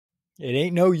It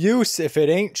ain't no use if it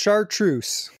ain't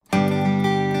chartreuse.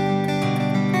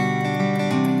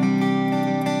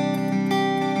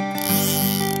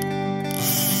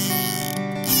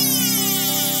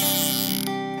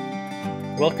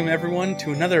 Welcome everyone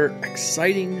to another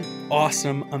exciting,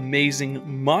 awesome,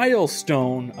 amazing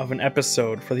milestone of an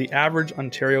episode for the Average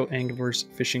Ontario Anglers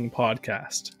Fishing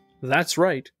Podcast. That's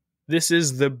right. This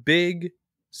is the big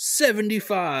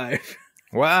 75.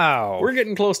 Wow. We're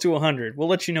getting close to 100. We'll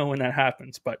let you know when that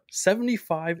happens, but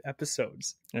 75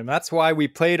 episodes. And that's why we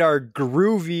played our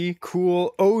groovy,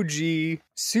 cool, OG,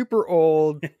 super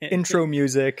old intro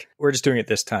music. We're just doing it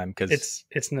this time because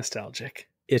it's nostalgic.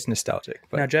 It's nostalgic.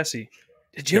 But now, Jesse,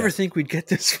 did you ever think we'd get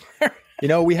this far? You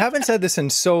know, we haven't said this in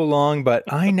so long, but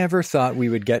I never thought we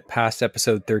would get past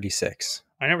episode 36.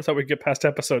 I never thought we'd get past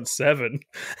episode 7.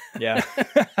 Yeah.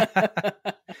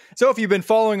 So if you've been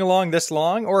following along this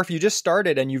long, or if you just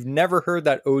started and you've never heard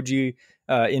that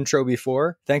OG intro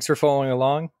before, thanks for following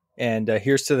along. And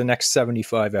here's to the next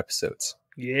 75 episodes.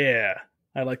 Yeah,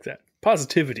 I like that.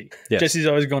 Positivity. Yes. Jesse's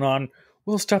always going on,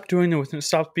 we'll stop doing it and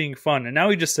stop being fun. And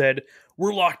now he just said,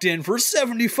 we're locked in for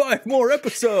 75 more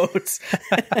episodes.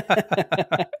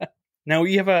 Now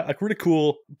we have a really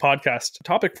cool podcast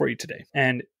topic for you today.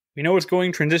 And we know it's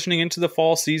transitioning into the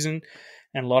fall season.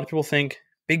 And a lot of people think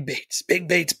big baits, big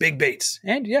baits, big baits.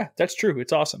 And yeah, that's true.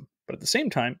 It's awesome. But at the same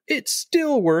time, it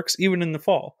still works even in the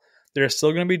fall. There are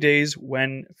still going to be days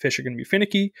when fish are going to be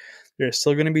finicky. There are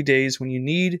still going to be days when you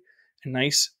need a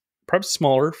nice, perhaps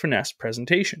smaller finesse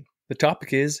presentation. The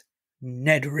topic is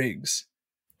Ned rigs.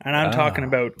 And I'm talking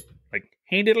about like,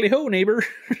 hey diddly ho neighbor.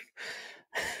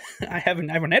 I have a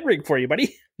Ned rig for you,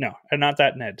 buddy. No, not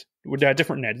that Ned. A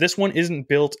different Ned. This one isn't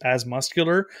built as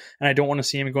muscular, and I don't want to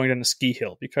see him going down a ski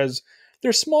hill because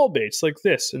they're small baits like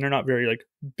this, and they're not very like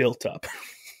built up.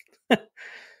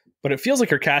 But it feels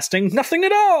like you're casting nothing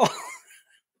at all.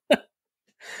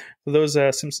 For those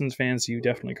Simpsons fans, you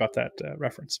definitely got that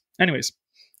reference. Anyways,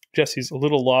 Jesse's a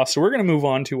little lost, so we're going to move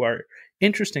on to our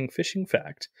interesting fishing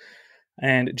fact.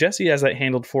 And Jesse has that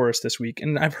handled for us this week,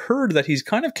 and I've heard that he's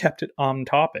kind of kept it on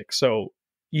topic. So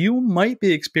you might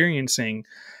be experiencing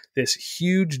this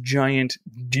huge, giant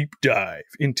deep dive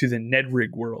into the Ned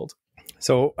rig world.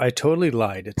 So I totally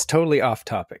lied. It's totally off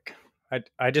topic.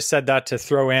 I just said that to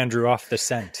throw Andrew off the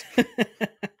scent.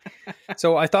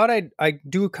 So I thought I'd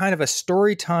do kind of a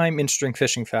story time in-string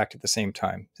fishing fact at the same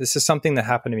time. This is something that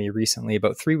happened to me recently.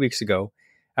 About 3 weeks ago,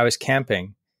 I was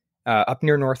camping up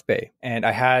near North Bay, and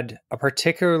I had a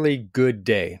particularly good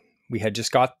day. We had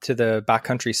just got to the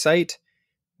backcountry site.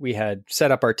 We had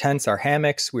set up our tents, our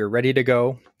hammocks. We were ready to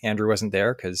go. Andrew wasn't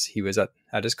there because he was at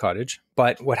his cottage.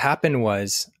 But what happened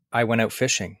was I went out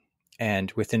fishing,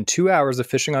 and within 2 hours of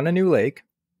fishing on a new lake,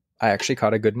 I actually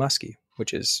caught a good muskie,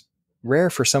 which is rare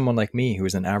for someone like me who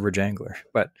is an average angler.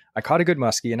 But I caught a good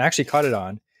muskie and actually caught it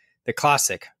on the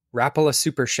classic Rapala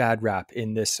Super Shad Wrap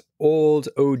in this old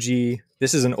OG.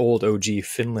 This is an old OG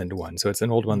Finland one. So it's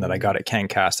an old one that I got at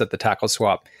CanCast at the tackle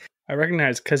swap. I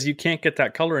recognize because you can't get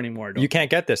that color anymore. You can't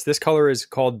get this. This color is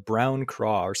called brown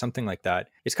craw or something like that.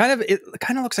 It kind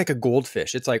of looks like a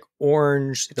goldfish. It's like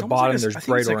orange. At the bottom, there's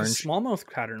bright orange. It's like a smallmouth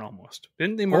pattern almost.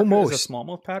 Didn't they mark it as a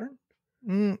smallmouth pattern?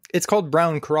 It's called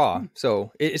brown craw.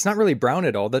 So it's not really brown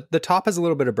at all. The top has a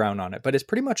little bit of brown on it, but it's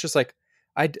pretty much just like,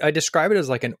 I describe it as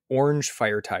like an orange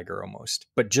fire tiger almost,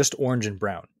 but just orange and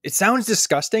brown. It sounds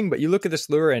disgusting, but you look at this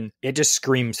lure and it just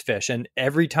screams fish. And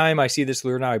every time I see this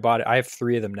lure now, I bought it. I have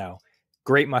 3 of them now.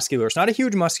 Great musky lure. It's not a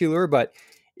huge musky lure, but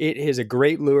it is a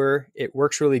great lure. It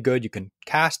works really good. You can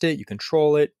cast it, you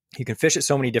control it, you can fish it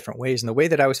so many different ways. And the way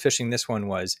that I was fishing this one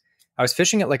was I was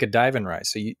fishing it like a dive and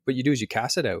rise. So what you do is you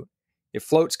cast it out. It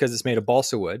floats because it's made of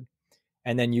balsa wood.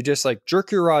 And then you just like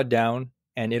jerk your rod down,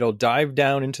 and it'll dive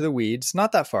down into the weeds,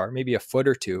 not that far, maybe a foot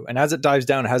or two. And as it dives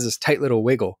down, it has this tight little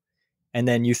wiggle. And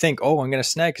then you think, oh, I'm going to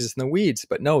snag because it's in the weeds.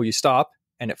 But no, you stop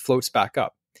and it floats back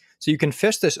up. So you can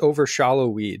fish this over shallow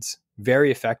weeds very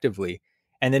effectively.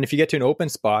 And then if you get to an open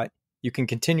spot, you can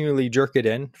continually jerk it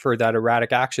in for that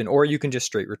erratic action, or you can just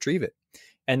straight retrieve it.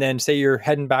 And then say you're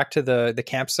heading back to the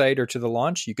campsite or to the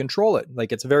launch, you control it.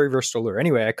 Like it's a very versatile lure.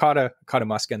 Anyway, I caught a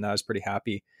muskie and I was pretty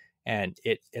happy. And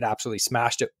it absolutely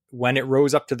smashed it. When it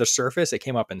rose up to the surface, it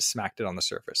came up and smacked it on the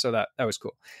surface. So that was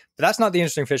cool. But that's not the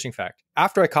interesting fishing fact.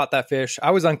 After I caught that fish, I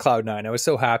was on cloud 9. I was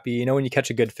so happy. You know, when you catch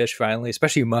a good fish finally,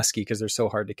 especially muskie, because they're so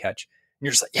hard to catch. And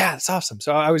you're just like, yeah, that's awesome.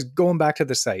 So I was going back to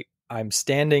the site. I'm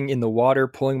standing in the water,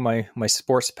 pulling my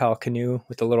Sports Pal canoe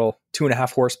with a little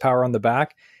 2.5 horsepower on the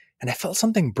back. And I felt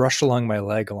something brush along my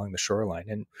leg along the shoreline.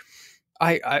 And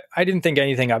I didn't think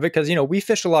anything of it because, you know, we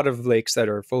fish a lot of lakes that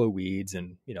are full of weeds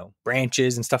and, you know,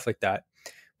 branches and stuff like that.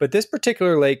 But this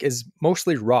particular lake is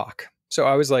mostly rock. So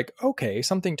I was like, okay,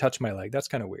 something touched my leg. That's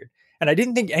kind of weird. And I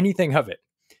didn't think anything of it.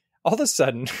 All of a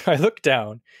sudden, I look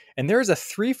down and there is a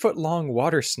 3-foot long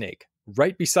water snake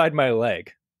right beside my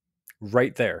leg,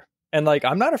 right there. And like,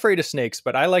 I'm not afraid of snakes,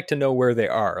 but I like to know where they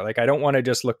are. Like, I don't want to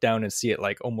just look down and see it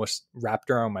like almost wrapped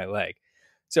around my leg.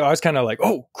 So I was kind of like,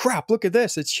 oh crap, look at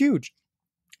this. It's huge.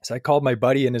 So I called my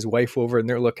buddy and his wife over and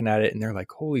they're looking at it and they're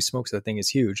like, holy smokes, that thing is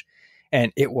huge.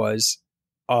 And it was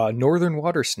a northern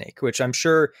water snake, which I'm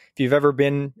sure if you've ever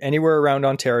been anywhere around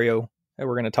Ontario, and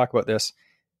we're going to talk about this,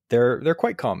 they're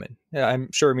quite common.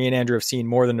 I'm sure me and Andrew have seen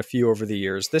more than a few over the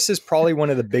years. This is probably one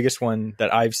of the biggest one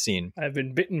that I've seen. I've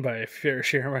been bitten by a fair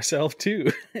share myself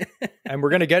too. And we're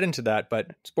going to get into that, but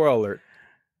spoiler alert,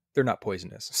 they're not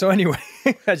poisonous. So anyway,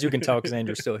 as you can tell, because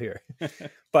Andrew's still here.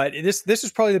 But this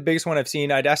is probably the biggest one I've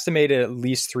seen. I'd estimate it at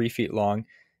least 3 feet long.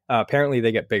 Apparently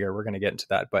they get bigger. We're going to get into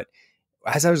that. But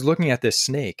as I was looking at this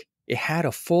snake, it had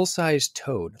a full-size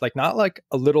toad, like not like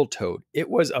a little toad. It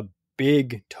was a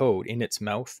big toad in its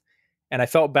mouth. And I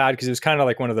felt bad because it was kind of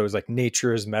like one of those like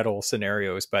nature's metal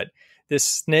scenarios. But this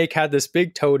snake had this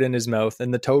big toad in his mouth,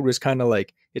 and the toad was kind of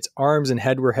like its arms and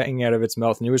head were hanging out of its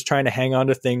mouth. And it was trying to hang on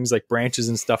to things like branches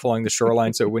and stuff along the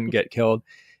shoreline so it wouldn't get killed.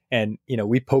 And, you know,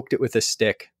 we poked it with a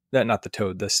stick. Not the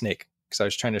toad, the snake. Because I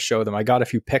was trying to show them. I got a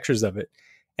few pictures of it.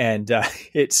 And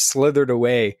it slithered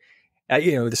away.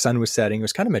 The sun was setting. It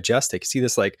was kind of majestic. You see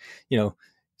this like,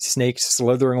 snake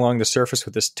slithering along the surface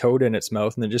with this toad in its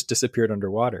mouth and then just disappeared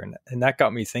underwater. And that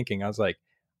got me thinking. I was like,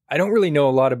 I don't really know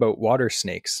a lot about water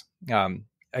snakes.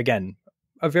 Again,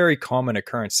 a very common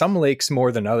occurrence. Some lakes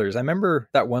more than others. I remember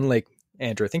that one lake,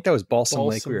 Andrew, I think that was Balsam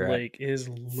Lake we were at. Lake is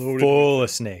loaded. Full of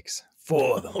snakes.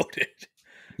 Full of them. Loaded.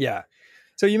 Yeah.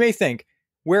 So you may think,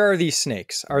 where are these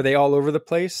snakes? Are they all over the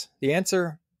place? The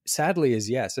answer, sadly, is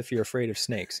yes, if you're afraid of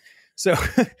snakes. So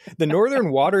the northern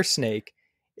water snake,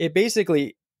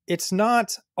 it's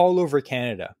not all over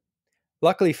Canada.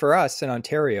 Luckily for us in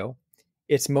Ontario,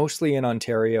 it's mostly in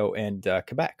Ontario and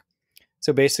Quebec.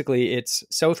 So basically it's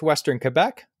southwestern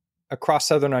Quebec, across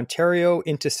southern Ontario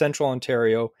into central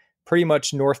Ontario, pretty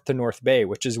much north to North Bay,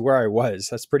 which is where I was.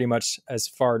 That's pretty much as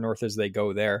far north as they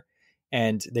go there.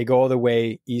 And they go all the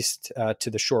way east to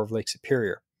the shore of Lake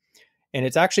Superior. And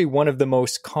it's actually one of the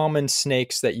most common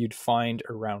snakes that you'd find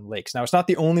around lakes. Now, it's not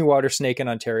the only water snake in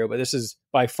Ontario, but this is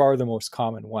by far the most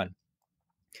common one.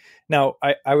 Now,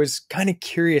 I was kind of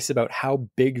curious about how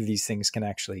big these things can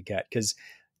actually get, because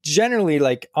generally,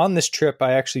 like on this trip,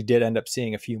 I actually did end up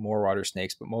seeing a few more water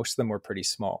snakes, but most of them were pretty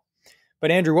small.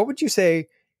 But Andrew, what would you say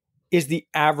is the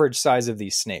average size of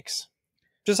these snakes?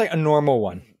 Just like a normal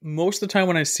one. Most of the time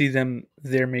when I see them,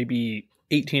 they're maybe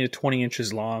 18 to 20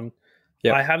 inches long.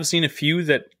 Yep. I have seen a few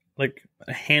that, like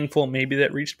a handful maybe,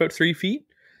 that reached about 3 feet,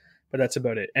 but that's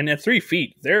about it. And at 3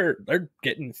 feet, they're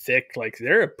getting thick. Like,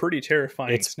 they're a pretty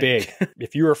terrifying snake. Big.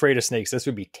 If you were afraid of snakes, this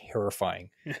would be terrifying,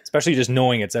 especially just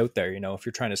knowing it's out there, if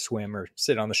you're trying to swim or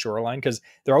sit on the shoreline, because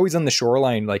they're always on the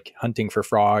shoreline, like hunting for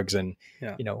frogs and,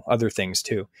 other things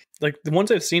too. Like the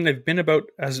ones I've seen, I've been about,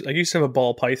 as I used to have a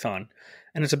ball python,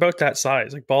 and it's about that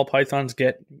size. Like ball pythons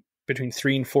get between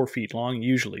 3 and 4 feet long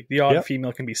usually. The odd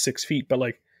female can be 6 feet, but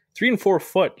like 3 and 4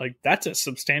 foot, like that's a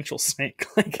substantial snake.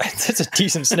 Like that's a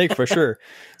decent snake for sure.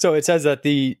 So it says that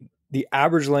the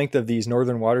average length of these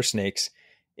northern water snakes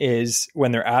is,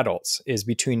 when they're adults, is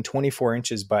between 24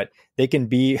 inches, but they can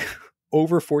be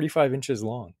over 45 inches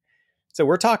long. So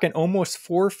we're talking almost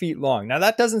 4 feet long. Now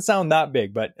that doesn't sound that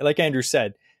big, but like Andrew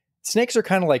said, snakes are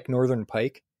kind of like northern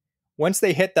pike. Once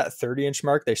they hit that 30-inch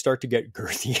mark, they start to get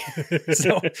girthy.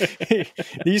 So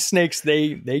these snakes,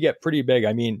 they get pretty big.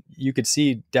 I mean, you could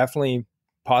see definitely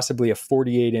possibly a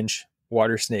 48-inch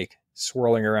water snake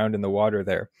swirling around in the water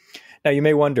there. Now, you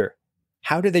may wonder,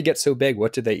 how do they get so big?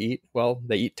 What do they eat? Well,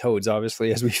 they eat toads,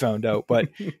 obviously, as we found out. But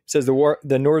it says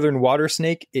the northern water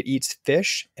snake, it eats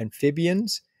fish,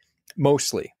 amphibians,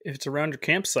 mostly. If it's around your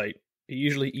campsite, it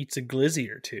usually eats a glizzy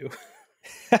or two.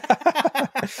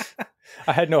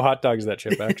 I had no hot dogs that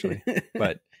trip, actually.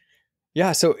 But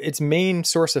yeah, so its main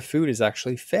source of food is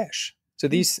actually fish. So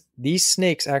these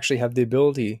snakes actually have the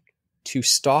ability to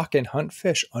stalk and hunt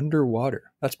fish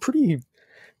underwater. That's pretty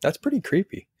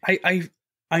creepy.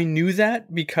 I knew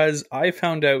that because I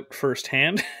found out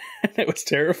firsthand. It was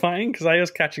terrifying because I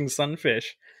was catching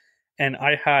sunfish, and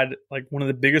I had like one of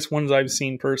the biggest ones I've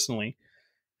seen personally.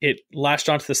 It lashed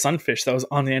onto the sunfish that was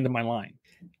on the end of my line.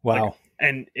 Wow.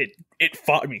 And it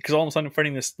fought me because all of a sudden I'm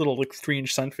fighting this little like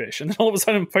 3-inch sunfish, and then all of a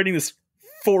sudden I'm fighting this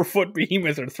 4-foot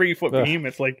behemoth or 3-foot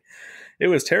behemoth. Like, it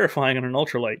was terrifying on an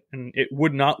ultralight, and it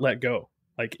would not let go.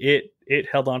 Like it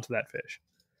held on to that fish.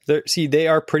 See, they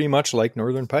are pretty much like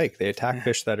northern pike. They attack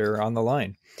fish that are on the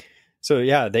line. So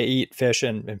yeah, they eat fish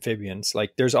and amphibians.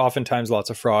 Like there's oftentimes lots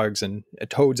of frogs and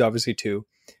toads, obviously too.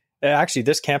 Actually,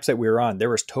 this campsite we were on, there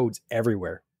was toads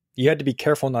everywhere. You had to be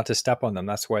careful not to step on them.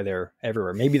 That's why they're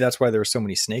everywhere. Maybe that's why there were so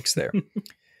many snakes there.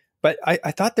 But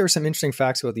I thought there were some interesting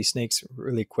facts about these snakes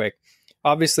really quick.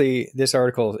 Obviously, this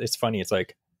article, it's funny. It's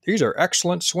like, these are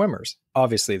excellent swimmers.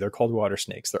 Obviously, they're called water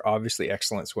snakes. They're obviously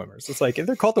excellent swimmers. It's like, if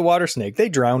they're called the water snake, they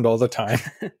drowned all the time.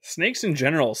 Snakes in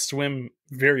general swim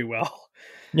very well.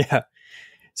 Yeah.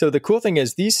 So the cool thing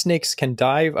is these snakes can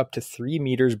dive up to 3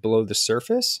 meters below the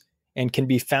surface and can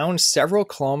be found several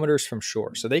kilometers from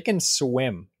shore. So they can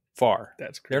swim far.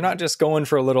 That's crazy. They're not just going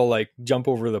for a little like jump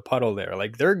over the puddle there.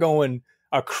 Like they're going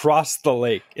across the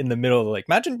lake in the middle of the lake.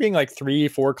 Imagine being like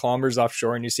 3-4 kilometers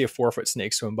offshore and you see a 4-foot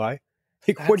snake swim by.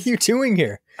 Like, what are you doing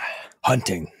here?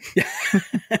 Hunting.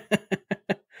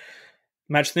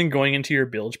 Imagine then going into your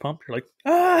bilge pump. You're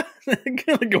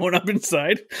like, going up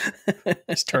inside.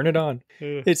 Just turn it on.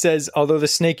 It says, although the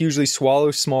snake usually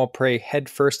swallows small prey head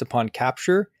first upon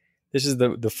capture, this is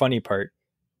the funny part,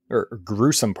 or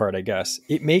gruesome part, I guess.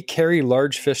 It may carry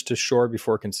large fish to shore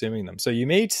before consuming them. So you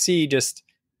may see just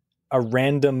a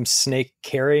random snake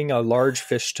carrying a large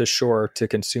fish to shore to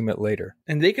consume it later.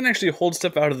 And they can actually hold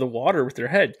stuff out of the water with their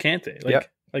head, can't they?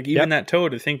 Like even that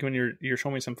toad, I think when you're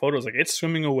showing me some photos, like it's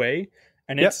swimming away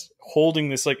and it's holding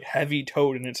this like heavy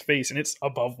toad in its face and it's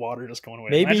above water just going away.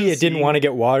 Maybe it didn't want to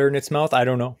get water in its mouth. I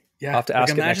don't know. Yeah. I'll have to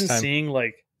ask it next time. Imagine seeing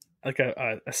like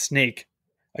a snake,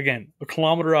 again, a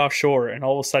kilometer offshore, and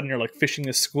all of a sudden you're like fishing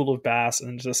this school of bass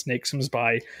and just a snake swims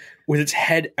by with its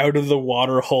head out of the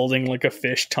water holding like a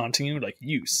fish, taunting you like,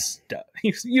 you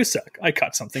suck. I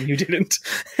caught something you didn't.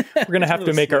 We're going to have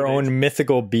to make our own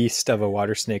mythical beast of a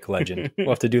water snake legend. We'll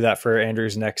have to do that for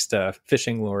Andrew's next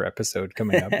fishing lore episode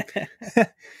coming up.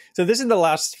 So this is the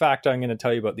last fact I'm going to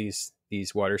tell you about these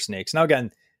water snakes. Now,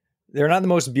 again, they're not the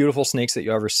most beautiful snakes that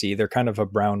you ever see. They're kind of a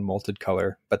brown molted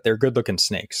color, but they're good looking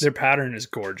snakes. Their pattern is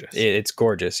gorgeous. It's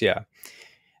gorgeous. Yeah.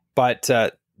 But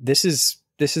this is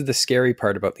the scary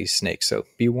part about these snakes. So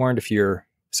be warned if you're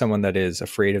someone that is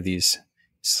afraid of these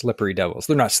slippery devils.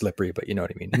 They're not slippery, but you know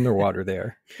what I mean. In the water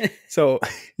there. So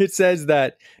it says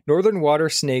that northern water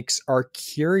snakes are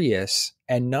curious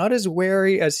and not as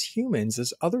wary as humans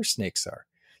as other snakes are.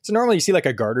 So normally you see like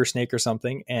a garter snake or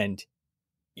something and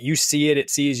you see it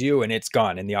sees you, and it's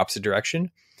gone in the opposite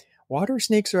direction. Water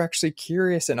snakes are actually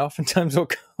curious and oftentimes will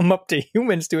come up to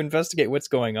humans to investigate what's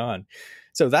going on.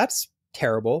 So that's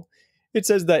terrible. It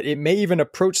says that it may even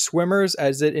approach swimmers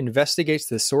as it investigates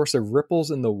the source of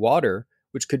ripples in the water,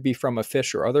 which could be from a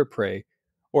fish or other prey,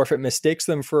 or if it mistakes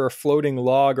them for a floating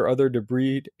log or other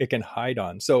debris it can hide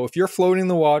on. So if you're floating in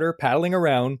the water, paddling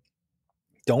around,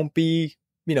 don't be,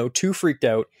 too freaked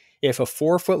out if a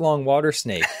 4-foot long water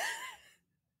snake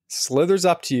slithers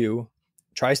up to you,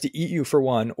 tries to eat you for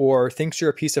one, or thinks you're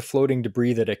a piece of floating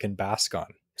debris that it can bask on.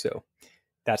 So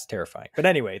that's terrifying. But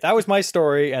anyway, that was my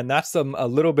story, and that's a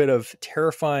little bit of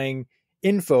terrifying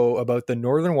info about the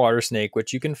northern water snake,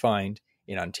 which you can find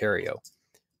in Ontario.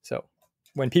 So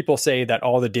when people say that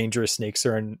all the dangerous snakes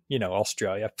are in,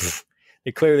 Australia,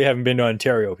 they clearly haven't been to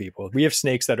Ontario, people. We have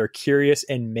snakes that are curious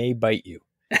and may bite you.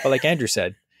 But like Andrew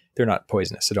said, they're not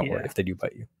poisonous, so don't worry if they do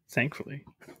bite you. Thankfully.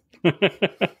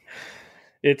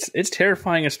 It's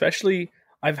terrifying, especially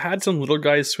I've had some little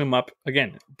guys swim up.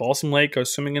 Again, Balsam Lake, I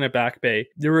was swimming in a back bay.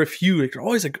 There were a few, there were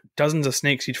always like dozens of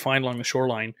snakes you'd find along the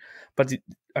shoreline, but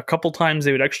a couple times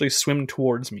they would actually swim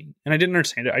towards me, and I didn't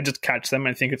understand it. I just catch them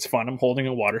and I think it's fun. I'm holding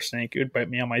a water snake. It would bite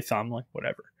me on my thumb, like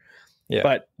whatever. Yeah.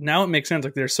 But now it makes sense.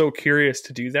 Like they're so curious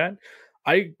to do that.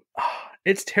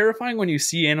 It's terrifying when you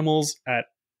see animals at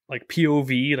like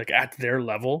POV, like at their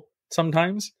level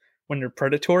sometimes when they're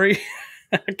predatory.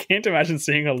 I can't imagine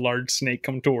seeing a large snake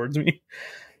come towards me.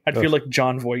 I'd feel like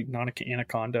John Voight, not an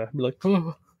anaconda. I'd be like,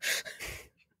 oh.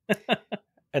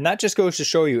 And that just goes to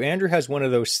show you, Andrew has one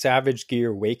of those Savage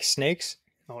Gear wake snakes.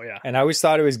 Oh, yeah. And I always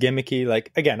thought it was gimmicky.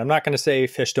 Like, again, I'm not going to say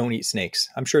fish don't eat snakes.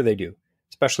 I'm sure they do,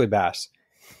 especially bass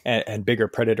and bigger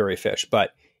predatory fish.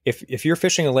 But if you're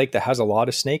fishing a lake that has a lot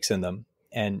of snakes in them,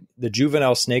 and the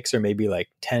juvenile snakes are maybe like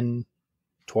 10,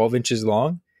 12 inches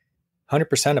long,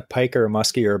 100% a pike or a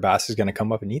muskie or a bass is going to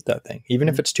come up and eat that thing, even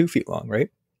if it's 2 feet long, right?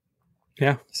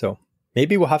 Yeah. So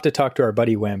maybe we'll have to talk to our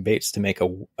buddy Wham Baits to make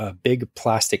a big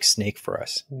plastic snake for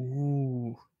us.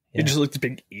 Ooh. Yeah. It just looks a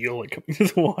big eel like coming through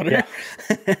the water.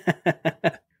 Yeah.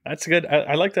 That's good.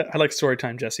 I like that. I like story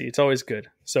time, Jesse. It's always good.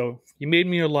 So you made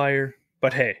me a liar.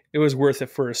 But hey, it was worth it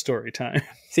for a story time.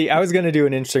 See, I was going to do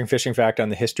an interesting fishing fact on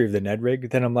the history of the Ned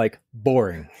rig. Then I'm like,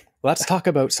 boring. Let's talk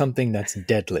about something that's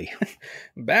deadly.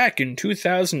 Back in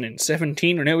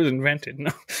 2017 when it was invented.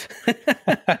 No.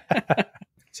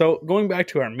 So going back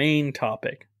to our main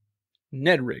topic,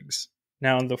 Ned rigs.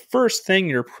 Now, the first thing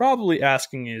you're probably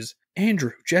asking is,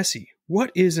 Andrew, Jesse,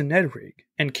 what is a Ned rig?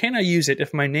 And can I use it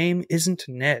if my name isn't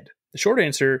Ned? The short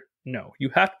answer, no. You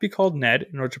have to be called Ned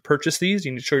in order to purchase these.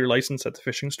 You need to show your license at the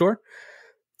fishing store.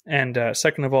 And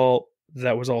second of all,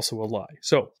 that was also a lie.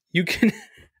 So you can,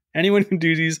 anyone can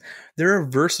do these. They're a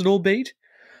versatile bait,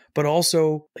 but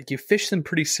also like you fish them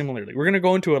pretty similarly. We're going to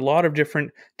go into a lot of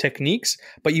different techniques,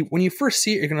 but when you first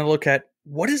see it, you're going to look at,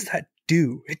 what does that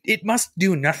do? It must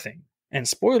do nothing. And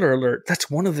spoiler alert,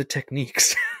 that's one of the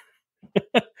techniques.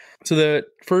 So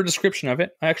for a description of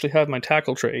it, I actually have my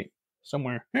tackle tray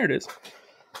somewhere. There it is.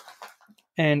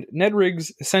 And Ned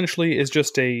rigs essentially is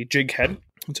just a jig head.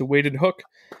 It's a weighted hook.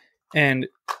 And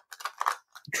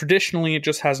traditionally, it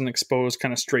just has an exposed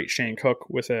kind of straight shank hook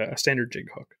with a standard jig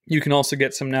hook. You can also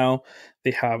get some now.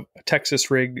 They have a Texas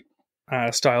rig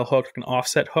style hook, an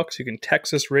offset hook, so you can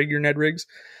Texas rig your Ned rigs.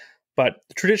 But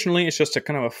traditionally, it's just a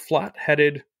kind of a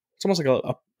flat-headed, it's almost like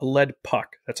a lead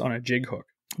puck that's on a jig hook,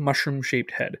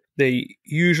 mushroom-shaped head. They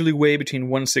usually weigh between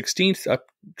 1/16 up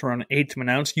to around 1/8 of an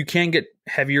ounce. You can get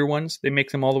heavier ones. They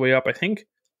make them all the way up, I think.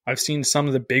 I've seen some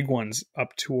of the big ones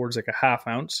up towards like a 1/2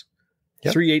 ounce.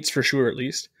 Yep. 3/8 for sure, at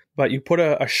least. But you put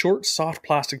a short, soft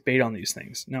plastic bait on these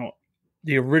things. Now,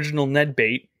 the original Ned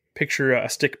bait, picture a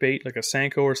stick bait like a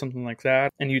Senko or something like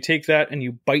that, and you take that and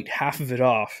you bite half of it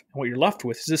off, and what you're left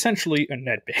with is essentially a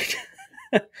Ned bait.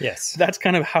 Yes. That's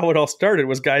kind of how it all started,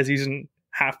 was guys using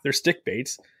half their stick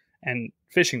baits and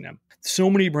fishing them. So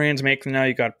many brands make them now.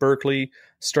 You got Berkeley,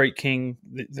 Strike King,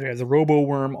 the Robo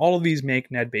Worm. All of these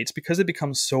make Ned baits because it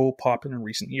becomes so popular in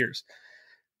recent years.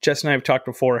 Jess and I have talked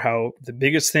before how the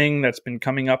biggest thing that's been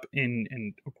coming up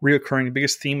in reoccurring, the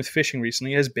biggest theme with fishing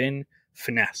recently has been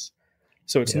finesse.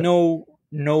 So it's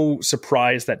no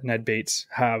surprise that Ned baits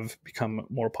have become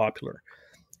more popular.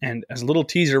 And as a little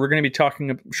teaser, we're going to be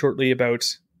talking shortly about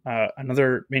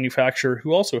another manufacturer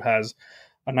who also has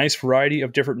a nice variety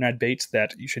of different Ned baits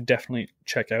that you should definitely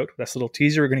check out. That's a little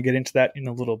teaser. We're going to get into that in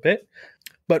a little bit.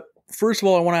 But first of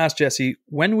all, I want to ask Jesse,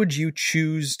 when would you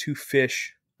choose to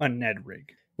fish a Ned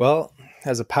rig? Well,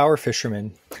 as a power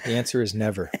fisherman, the answer is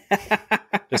never.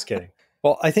 Just kidding.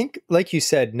 Well, I think, like you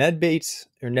said, Ned baits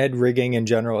or Ned rigging in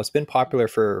general, it's been popular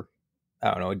for,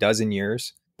 I don't know, a dozen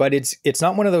years. But it's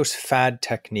not one of those fad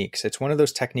techniques. It's one of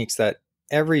those techniques that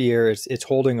every year it's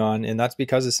holding on, and that's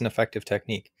because it's an effective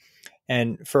technique.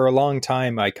 And for a long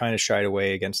time, I kind of shied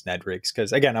away against Ned rigs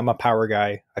because, again, I'm a power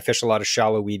guy. I fish a lot of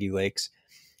shallow, weedy lakes.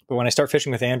 But when I start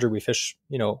fishing with Andrew, we fish,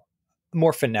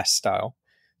 more finesse style.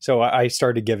 So I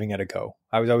started giving it a go.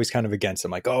 I was always kind of against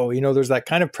them. Like, there's that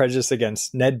kind of prejudice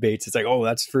against Ned baits. It's like,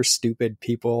 that's for stupid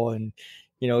people, and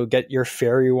get your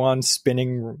fairy wand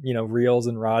spinning, reels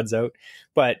and rods out.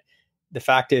 But the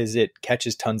fact is it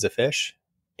catches tons of fish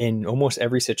in almost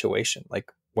every situation.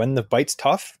 Like when the bite's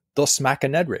tough, they'll smack a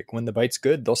Ned rig. When the bite's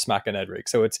good, they'll smack a Ned rig.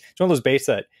 So it's one of those baits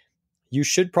that you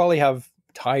should probably have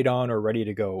tied on or ready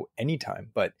to go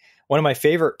anytime. But one of my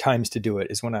favorite times to do it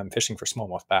is when I'm fishing for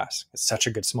smallmouth bass. It's such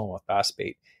a good smallmouth bass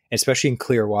bait, especially in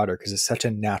clear water because it's such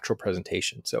a natural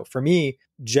presentation. So for me,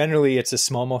 generally it's a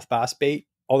smallmouth bass bait.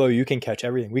 Although you can catch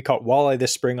everything. We caught walleye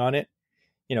this spring on it,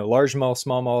 largemouth,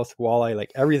 smallmouth, walleye,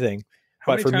 like everything.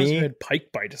 How many times have you had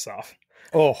pike bite us off?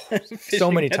 Oh,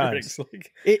 so many times.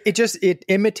 It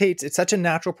imitates, it's such a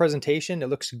natural presentation. It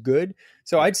looks good.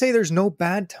 So I'd say there's no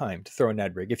bad time to throw a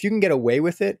Ned rig. If you can get away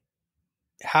with it,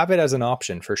 have it as an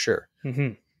option for sure.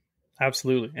 Mm-hmm.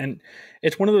 Absolutely. And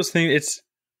it's one of those things,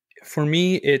 for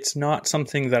me, it's not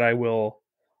something that I will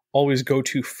always go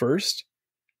to first.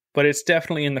 But it's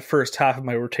definitely in the first half of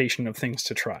my rotation of things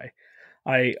to try.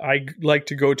 I like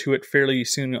to go to it fairly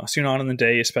soon on in the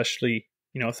day, especially,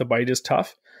 if the bite is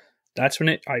tough. That's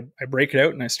when I break it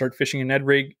out and I start fishing a Ned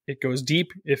rig. It goes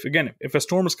deep. If a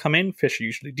storm has come in, fish are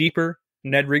usually deeper.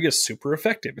 Ned rig is super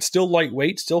effective. It's still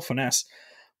lightweight, still finesse.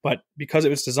 But because it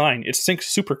was designed, it sinks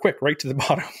super quick right to the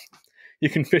bottom. You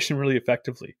can fish them really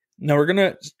effectively. Now we're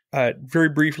going to very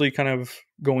briefly kind of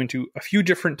go into a few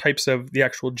different types of the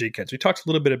actual jig heads. We talked a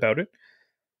little bit about it,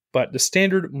 but the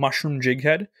standard mushroom jig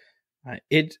head,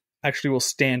 it actually will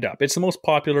stand up. It's the most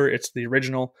popular. It's the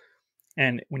original.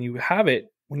 And when you have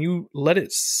it, when you let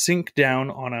it sink down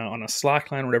on a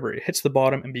slack line or whatever, it hits the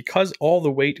bottom. And because all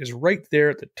the weight is right there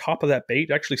at the top of that bait,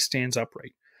 it actually stands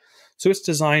upright. So it's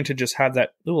designed to just have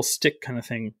that little stick kind of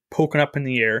thing poking up in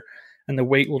the air, and the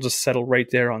weight will just settle right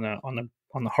there on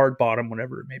the hard bottom,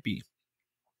 whatever it may be.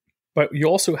 But you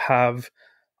also have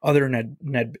other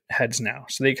Ned heads now.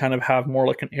 So they kind of have more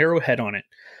like an arrowhead on it.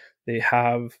 They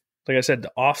have, like I said,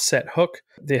 the offset hook.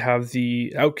 They have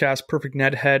the Outcast Perfect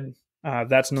Ned head.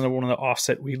 That's another one of the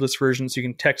offset weedless versions. You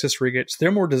can Texas rig it. So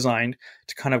they're more designed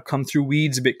to kind of come through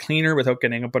weeds a bit cleaner without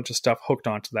getting a bunch of stuff hooked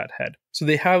onto that head. So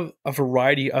they have a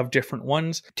variety of different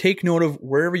ones. Take note of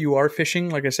wherever you are fishing.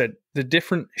 Like I said, the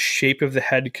different shape of the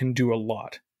head can do a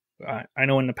lot. I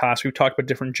know in the past we've talked about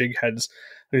different jig heads,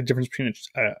 the difference between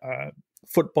a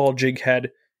football jig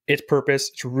head, its purpose.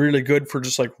 It's really good for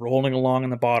just like rolling along in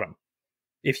the bottom.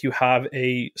 If you have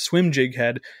a swim jig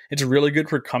head, it's really good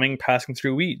for passing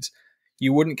through weeds.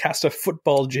 You wouldn't cast a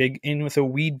football jig in with a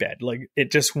weed bed. Like,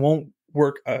 it just won't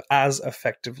work as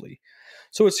effectively.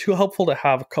 So it's helpful to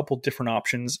have a couple different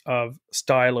options of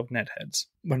style of net heads.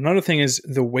 But another thing is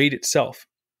the weight itself.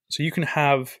 So you can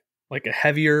have like a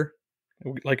heavier,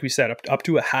 like we said, up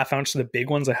to a half ounce of the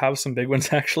big ones. I have some big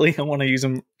ones actually. I want to use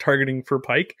them targeting for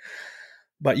pike.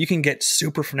 But you can get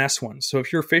super finesse ones. So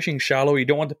if you're fishing shallow, you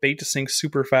don't want the bait to sink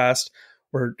super fast,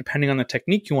 or depending on the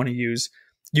technique you want to use,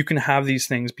 you can have these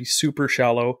things be super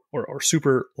shallow or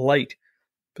super light.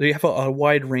 But you have a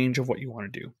wide range of what you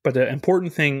want to do. But the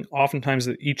important thing oftentimes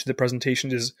at each of the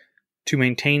presentations is to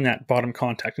maintain that bottom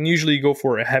contact. And usually you go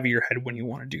for a heavier head when you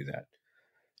want to do that.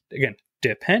 Again,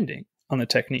 depending on the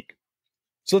technique.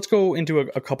 So let's go into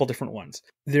a couple different ones.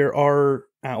 There are,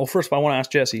 first of all, I want to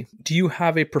ask Jesse, do you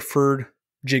have a preferred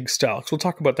jig style? So we'll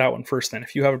talk about that one first then.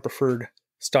 If you have a preferred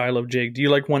style of jig, do you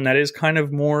like one that is kind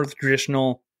of more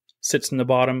traditional, sits in the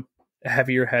bottom, a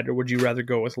heavier head, or would you rather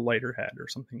go with a lighter head or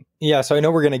something? Yeah, so I know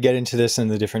we're going to get into this in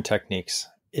the different techniques.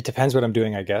 It depends what I'm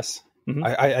doing, I guess. Mm-hmm.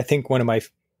 I think one of my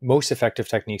most effective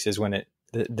techniques is when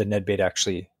the Ned bait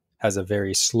actually has a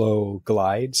very slow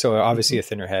glide. So obviously a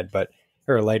thinner head,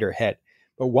 or a lighter head.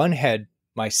 But one head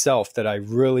myself that I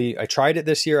tried it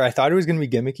this year. I thought it was going to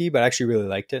be gimmicky, but I actually really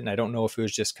liked it. And I don't know if it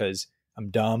was just because I'm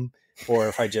dumb or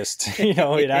if I just,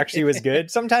 it actually was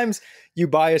good. Sometimes you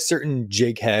buy a certain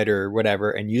jig head or whatever,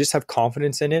 and you just have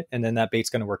confidence in it. And then that bait's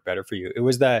going to work better for you. It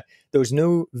was those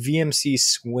new VMC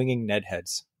swinging Ned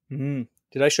heads. Mm-hmm.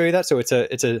 Did I show you that? So it's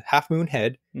a half moon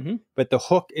head, but the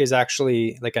hook is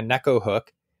actually like a Neko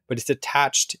hook, but it's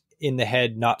attached in the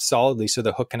head, not solidly, so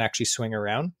the hook can actually swing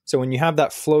around. So when you have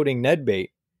that floating Ned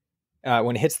bait,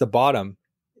 when it hits the bottom,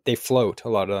 they float, a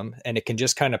lot of them, and it can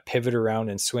just kind of pivot around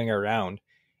and swing around.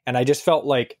 And I just felt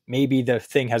like maybe the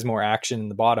thing has more action in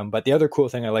the bottom. But the other cool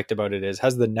thing I liked about it is it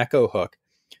has the Neko hook.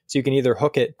 So you can either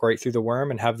hook it right through the worm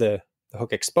and have the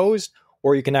hook exposed,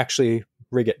 or you can actually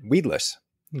rig it weedless,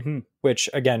 which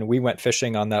again, we went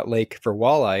fishing on that lake for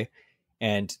walleye,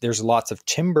 and there's lots of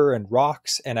timber and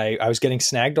rocks. And I was getting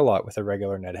snagged a lot with a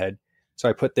regular Ned head. So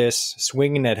I put this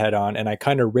swing Ned head on and I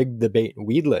kind of rigged the bait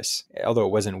weedless, although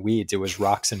it wasn't weeds, it was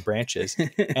rocks and branches.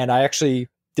 And I actually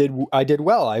did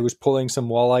well. I was pulling some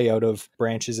walleye out of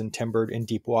branches and timber in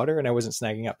deep water, and I wasn't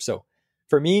snagging up. So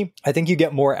for me, I think you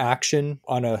get more action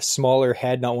on a smaller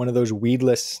head, not one of those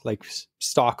weedless like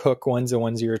stock hook ones, the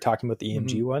ones you were talking about, the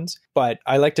EMG ones. But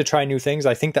I like to try new things.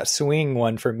 I think that swinging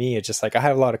one for me, it's just like I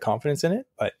have a lot of confidence in it.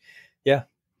 But yeah,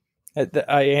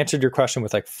 I answered your question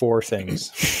with like 4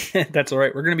 things. That's all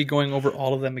right. We're going to be going over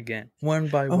all of them again, one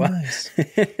by one. Nice.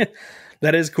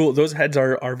 That is cool. Those heads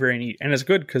are very neat. And it's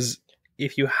good because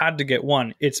if you had to get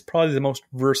one, it's probably the most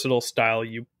versatile style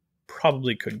you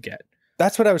probably could get.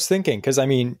 That's what I was thinking. Because I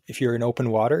mean, if you're in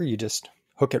open water, you just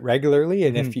hook it regularly.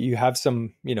 And if you have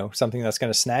some, something that's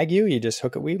going to snag you, you just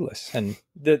hook it weedless. And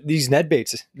these Ned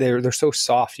baits, they're so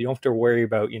soft. You don't have to worry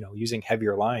about, using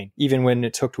heavier line. Even when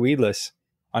it's hooked weedless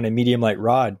on a medium light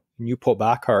rod, and you pull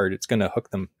back hard, it's going to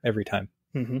hook them every time.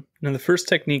 Now, the first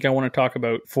technique I want to talk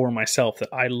about for myself that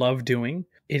I love doing,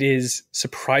 it is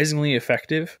surprisingly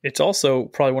effective. It's also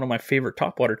probably one of my favorite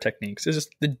topwater techniques, is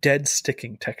the dead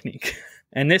sticking technique.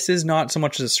 And this is not so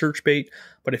much as a search bait,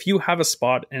 but if you have a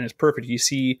spot and it's perfect, you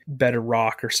see bed of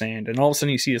rock or sand, and all of a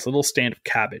sudden you see this little stand of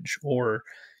cabbage, or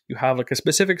you have like a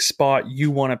specific spot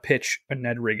you want to pitch a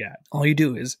Ned rig at. All you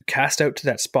do is cast out to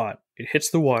that spot. It hits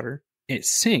the water, it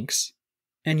sinks,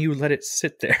 and you let it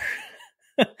sit there.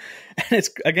 And it's,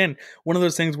 again, one of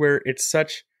those things where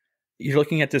you're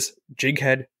looking at this jig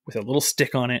head with a little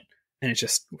stick on it, and it's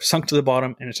just sunk to the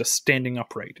bottom, and it's just standing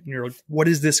upright. And you're like, what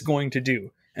is this going to do?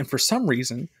 And for some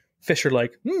reason, fish are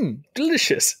like,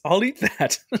 delicious. I'll eat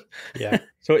that. Yeah.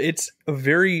 So it's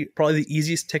probably the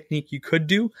easiest technique you could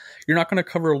do. You're not going to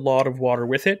cover a lot of water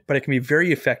with it, but it can be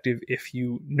very effective if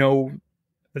you know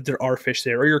that there are fish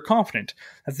there, or you're confident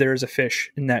that there is a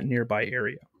fish in that nearby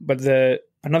area. But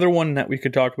another one that we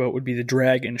could talk about would be the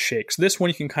drag and shake. So this one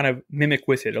you can kind of mimic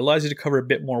with it. It allows you to cover a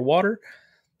bit more water,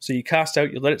 So you cast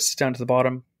out, you let it sit down to the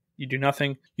bottom, you do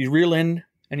nothing, you reel in,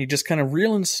 and you just kind of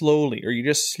reel in slowly, or you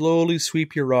just slowly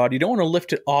sweep your rod. You don't want to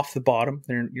lift it off the bottom,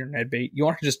 your Ned bait. You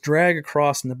want to just drag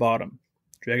across in the bottom,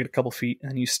 drag it a couple feet,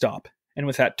 and then you stop. And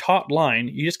with that taut line,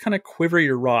 you just kind of quiver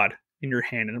your rod in your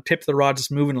hand, and the tip of the rod is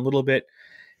moving a little bit,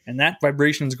 and that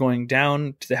vibration is going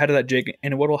down to the head of that jig.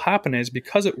 And what will happen is,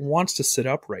 because it wants to sit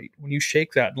upright, when you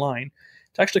shake that line,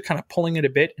 it's actually kind of pulling it a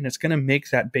bit, and it's going to make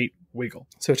that bait wiggle.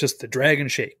 So it's just the drag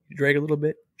and shake. You drag a little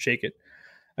bit, shake it.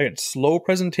 Again, slow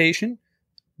presentation,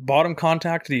 bottom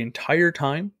contact the entire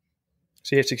time.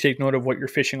 So you have to take note of what you're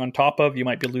fishing on top of. You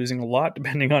might be losing a lot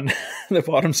depending on the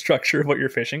bottom structure of what you're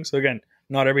fishing. So again,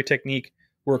 not every technique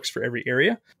works for every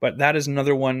area, but that is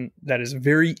another one that is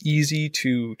very easy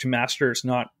to master. It's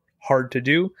not hard to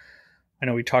do. I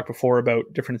know we talked before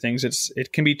about different things.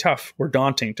 It can be tough or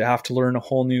daunting to have to learn a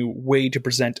whole new way to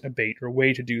present a bait or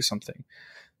way to do something.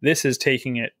 This is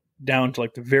taking it down to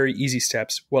like the very easy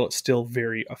steps while it's still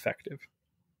very effective.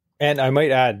 And I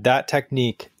might add, that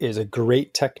technique is a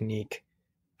great technique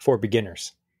for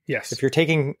beginners. Yes. If you're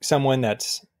taking someone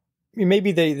that's,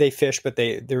 maybe they fish, but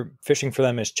they're fishing for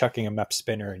them is chucking a mep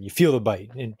spinner and you feel the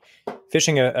bite. And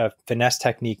fishing a finesse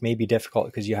technique may be difficult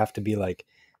because you have to be like,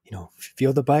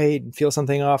 feel the bite and feel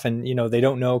something off. And, they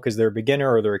don't know because they're a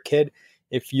beginner or they're a kid.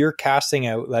 If you're casting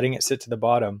out, letting it sit to the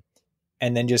bottom,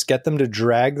 and then just get them to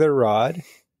drag the rod,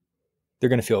 they're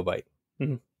going to feel a bite.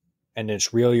 Mm-hmm. And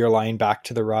just reel your line back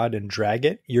to the rod and drag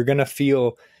it. You're going to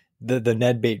feel the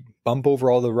Ned bait bump over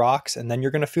all the rocks, and then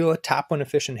you're going to feel a tap when a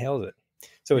fish inhales it.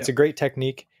 So it's a great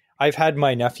technique. I've had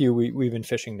my nephew, we've been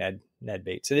fishing Ned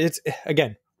baits. It's,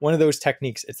 again, one of those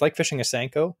techniques. It's like fishing a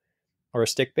Senko or a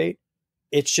stick bait.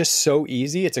 It's just so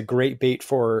easy. It's a great bait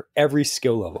for every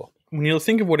skill level. When you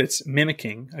think of what it's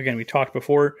mimicking, again, we talked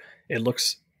before, it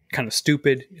looks kind of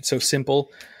stupid. It's so simple.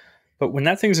 But when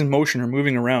that thing's in motion or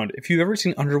moving around, if you've ever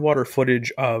seen underwater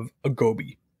footage of a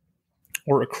goby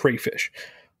or a crayfish,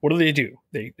 what do?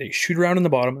 They shoot around in the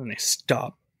bottom and they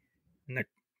stop. And a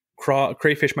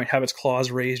crayfish might have its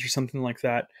claws raised or something like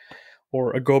that.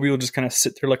 Or a goby will just kind of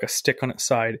sit there like a stick on its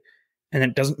side and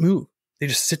it doesn't move. They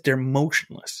just sit there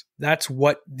motionless. That's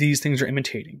what these things are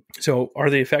imitating. So are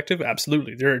they effective?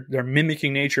 Absolutely. They're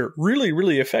mimicking nature really,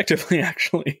 really effectively,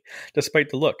 actually, despite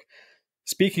the look.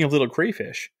 Speaking of little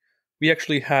crayfish, we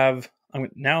actually have,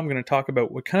 now I'm going to talk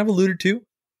about what kind of alluded to.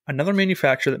 Another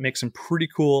manufacturer that makes some pretty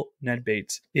cool Ned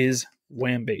baits is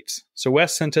Wham Baits. So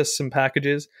Wes sent us some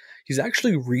packages. He's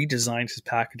actually redesigned his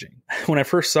packaging. When I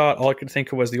first saw it, all I could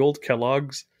think of was the old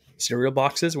Kellogg's cereal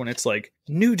boxes when it's like,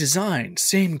 new design,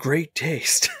 same great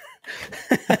taste.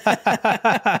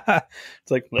 It's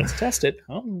like, let's test it.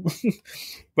 Oh.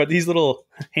 But these little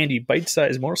handy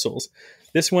bite-sized morsels.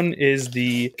 This one is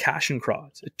the Cash and Craw.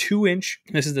 It's a 2-inch.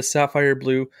 This is the sapphire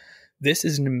blue. This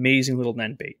is an amazing little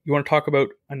Ned bait. You want to talk about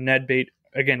a Ned bait,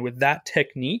 again, with that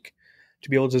technique, to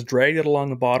be able to just drag it along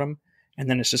the bottom, and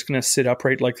then it's just going to sit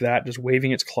upright like that, just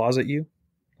waving its claws at you,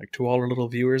 like to all our little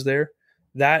viewers there.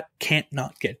 That can't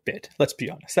not get bit. Let's be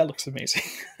honest. That looks amazing.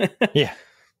 Yeah,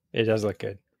 it does look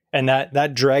good. And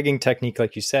that dragging technique,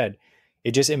 like you said,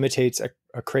 it just imitates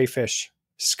a crayfish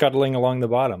scuttling along the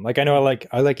bottom. Like, I know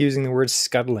I like using the word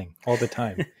scuttling all the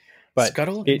time. But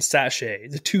scuttle and sachet,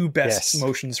 the two best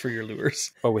motions for your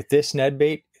lures. But with this Ned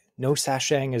bait, no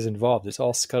sashaying is involved. It's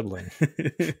all scuttling.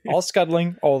 All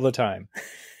scuttling all the time.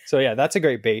 So yeah, that's a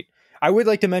great bait. I would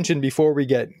like to mention before we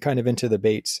get kind of into the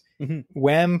baits,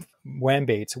 Wham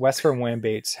Baits, Wes from Wham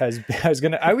Baits I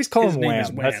always call him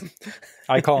Wham.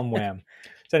 I call him Wham.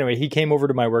 So anyway, he came over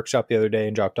to my workshop the other day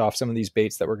and dropped off some of these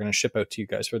baits that we're going to ship out to you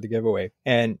guys for the giveaway.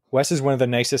 And Wes is one of the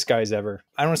nicest guys ever.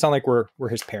 I don't want to sound like we're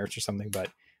his parents or something, but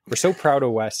we're so proud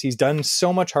of Wes. He's done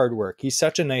so much hard work. He's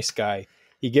such a nice guy.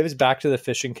 He gives back to the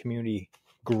fishing community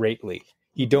greatly.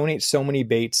 He donates so many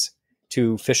baits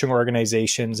to fishing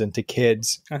organizations and to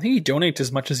kids. I think he donates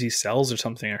as much as he sells or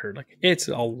something, I heard. Like, it's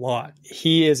a lot.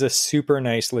 He is a super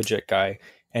nice, legit guy,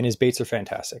 and his baits are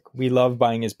fantastic. We love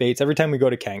buying his baits. Every time we go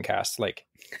to CanCast, like,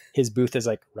 his booth is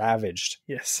like ravaged.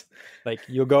 Yes. Like,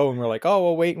 you'll go and we're like, oh,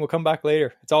 we'll wait and we'll come back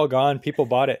later. It's all gone. People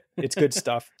bought it. It's good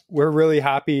stuff. We're really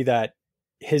happy that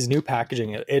his new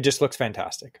packaging, it just looks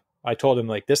fantastic. I told him,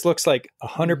 like, this looks like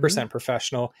 100%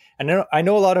 professional. And I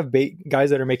know a lot of bait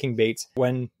guys that are making baits,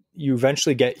 when you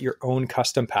eventually get your own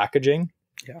custom packaging,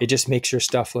 it just makes your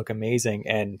stuff look amazing.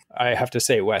 And I have to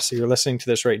say, Wes, so you're listening to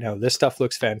this right now, this stuff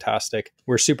looks fantastic.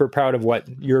 We're super proud of what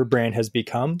your brand has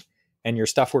become, and your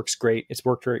stuff works great. It's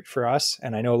worked great for us.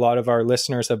 And I know a lot of our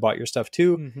listeners have bought your stuff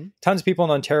too. Tons of people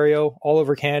in Ontario, all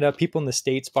over Canada, people in the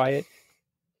States buy it.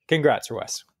 Congrats,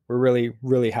 Wes. we're really,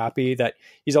 really happy that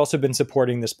he's also been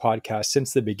supporting this podcast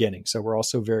since the beginning. So we're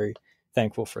also very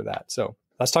thankful for that. So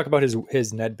let's talk about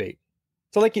his Ned bait.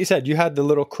 So like you said, you had the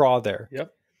little craw there.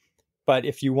 Yep. But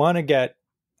if you want to get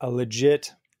a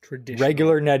legit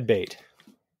regular Ned bait,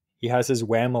 he has his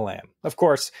Wham-a-Lamb. Of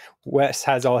course, Wes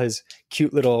has all his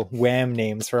cute little wham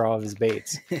names for all of his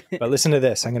baits. But listen to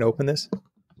this. I'm going to open this.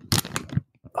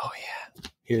 Oh, yeah.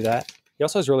 Hear that? He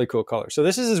also has really cool colors. So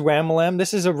this is his Wham-a-Lamb.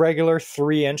 This is a regular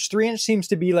 3-inch. 3-inch seems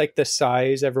to be like the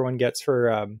size everyone gets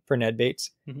for Ned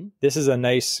baits. Mm-hmm. This is a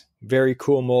nice, very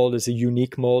cool mold. It's a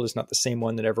unique mold. It's not the same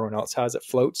one that everyone else has. It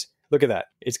floats. Look at that.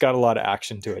 It's got a lot of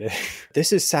action to it.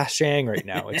 This is sashaying right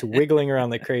now. It's wiggling around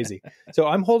like crazy. So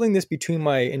I'm holding this between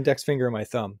my index finger and my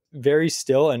thumb, very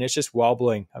still, and it's just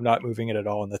wobbling. I'm not moving it at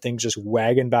all. And the thing's just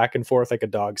wagging back and forth like a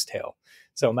dog's tail.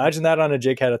 So imagine that on a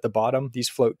jig head at the bottom. These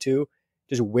float too,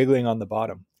 just wiggling on the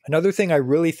bottom. Another thing I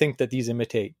really think that these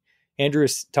imitate, Andrew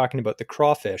is talking about the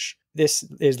crawfish. This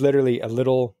is literally a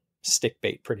little stick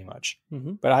bait pretty much.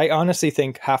 Mm-hmm. But I honestly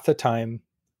think half the time,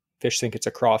 fish think it's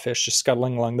a crawfish just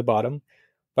scuttling along the bottom.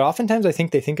 But oftentimes I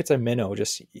think they think it's a minnow.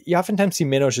 You oftentimes see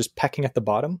minnows just pecking at the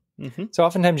bottom. Mm-hmm. So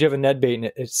oftentimes you have a Ned bait and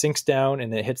it sinks down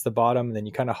and then it hits the bottom and then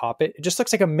you kind of hop it. It just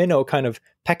looks like a minnow kind of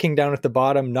pecking down at the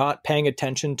bottom, not paying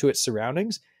attention to its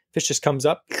surroundings. Fish just comes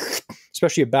up,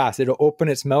 especially a bass. It'll open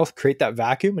its mouth, create that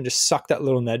vacuum and just suck that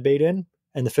little Ned bait in.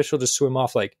 And the fish will just swim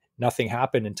off like nothing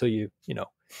happened until you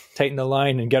tighten the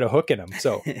line and get a hook in them.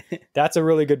 So that's a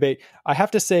really good bait. I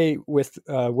have to say with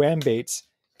Wham baits,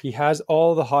 he has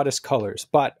all the hottest colors,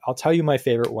 but I'll tell you my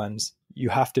favorite ones. You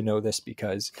have to know this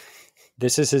because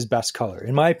this is his best color.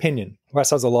 In my opinion,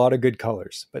 Wes has a lot of good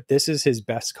colors, but this is his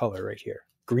best color right here.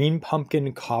 Green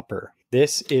pumpkin copper.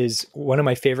 This is one of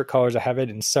my favorite colors. I have it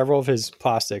in several of his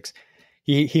plastics.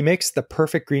 He makes the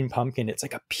perfect green pumpkin. It's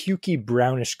like a pukey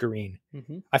brownish green.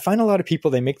 Mm-hmm. I find a lot of people,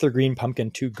 they make their green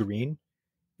pumpkin too green.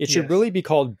 It should really be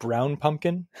called brown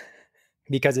pumpkin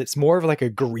because it's more of like a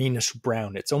greenish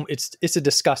brown. It's a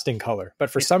disgusting color, but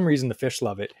for some reason the fish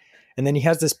love it. And then he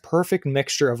has this perfect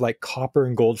mixture of like copper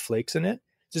and gold flakes in it.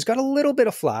 So it's got a little bit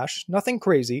of flash, nothing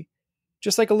crazy,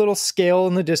 just like a little scale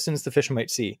in the distance the fish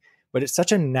might see. But it's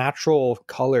such a natural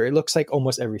color. It looks like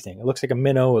almost everything. It looks like a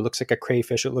minnow. It looks like a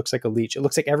crayfish. It looks like a leech. It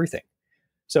looks like everything.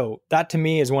 So that to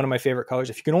me is one of my favorite colors.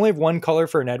 If you can only have one color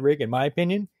for a Ned rig, in my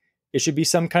opinion, it should be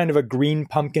some kind of a green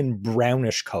pumpkin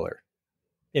brownish color,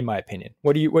 in my opinion.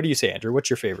 What do you say, Andrew? What's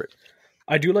your favorite?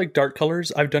 I do like dark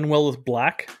colors. I've done well with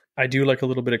black. I do like a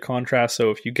little bit of contrast.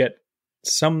 So if you get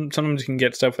sometimes you can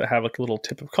get stuff that have like a little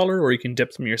tip of color, or you can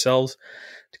dip them yourselves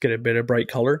to get a bit of bright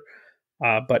color.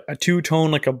 But a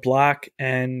two-tone like a black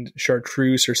and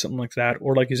chartreuse or something like that,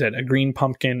 or like you said, a green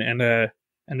pumpkin and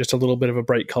just a little bit of a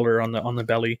bright color on the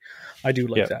belly. I do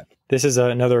like that. This is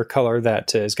another color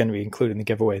that is going to be included in the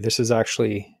giveaway. This is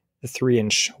actually the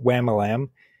 3-inch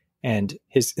Wham-a-Lamb, and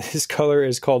his color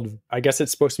is called, I guess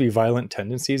it's supposed to be Violent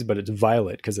Tendencies, but it's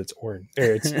violet because it's orange,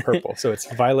 or it's purple. So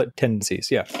it's Violet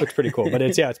Tendencies. Yeah, looks pretty cool. But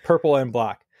it's purple and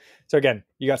black. So again,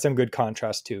 you got some good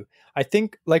contrast too. I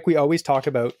think, like we always talk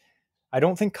about, I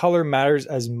don't think color matters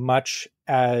as much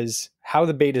as how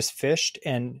the bait is fished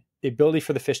and the ability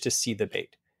for the fish to see the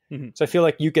bait. Mm-hmm. So I feel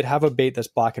like you could have a bait that's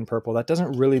black and purple. That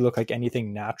doesn't really look like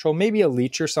anything natural, maybe a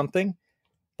leech or something.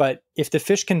 But if the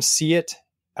fish can see it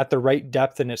at the right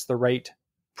depth and it's the right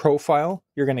profile,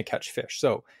 you're going to catch fish.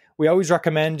 So we always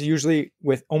recommend, usually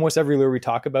with almost every lure we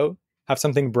talk about, have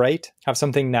something bright, have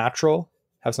something natural,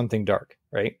 have something dark,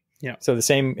 right? Yeah. So the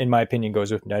same, in my opinion,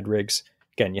 goes with Ned rigs.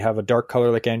 Again, you have a dark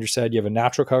color, like Andrew said, you have a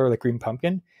natural color like green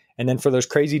pumpkin. And then for those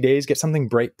crazy days, get something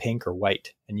bright pink or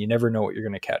white, and you never know what you're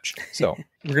going to catch. So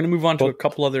we're going to move on to a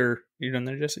couple other. You done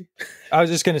there, Jesse? I was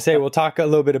just going to say, we'll talk a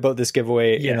little bit about this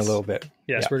giveaway in a little bit.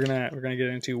 Yes, we're gonna get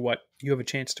into what you have a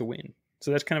chance to win.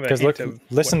 So that's kind of a hint of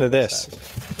listen to this.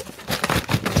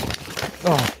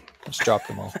 Oh, just dropped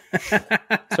them all.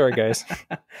 Sorry, guys.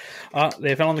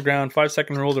 They fell on the ground.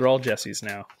 5-second rule. They're all Jesse's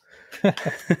now.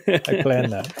 I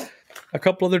planned that. A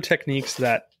couple other techniques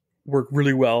that work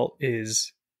really well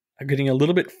is getting a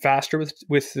little bit faster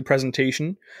with the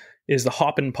presentation is the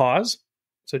hop and pause.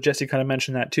 So Jesse kind of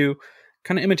mentioned that too.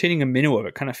 Kind of imitating a minnow of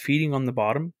it, kind of feeding on the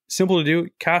bottom. Simple to do.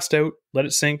 Cast out, let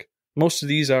it sink. Most of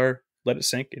these are let it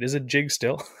sink. It is a jig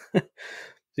still. So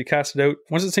you cast it out.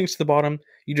 Once it sinks to the bottom,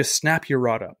 you just snap your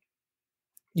rod up.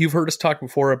 You've heard us talk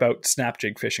before about snap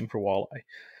jig fishing for walleye.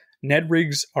 Ned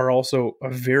rigs are also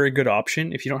a very good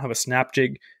option. If you don't have a snap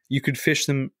jig, you could fish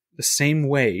them the same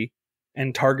way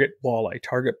and target walleye,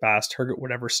 target bass, target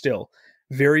whatever still.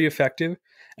 Very effective.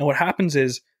 And what happens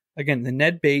is, again, the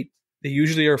Ned bait, they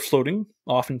usually are floating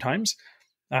oftentimes.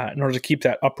 in order to keep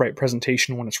that upright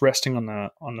presentation when it's resting on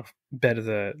the bed of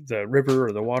the river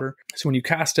or the water. So when you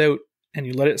cast out and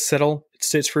you let it settle, it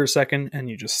sits for a second, and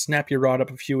you just snap your rod up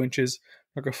a few inches,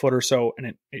 like a foot or so,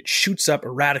 and it shoots up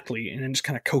erratically and then just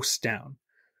kind of coasts down.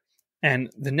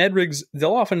 And the Ned rigs,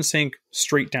 they'll often sink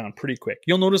straight down pretty quick.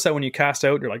 You'll notice that when you cast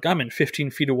out, you're like, I'm in 15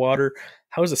 feet of water.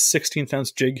 How is a 16th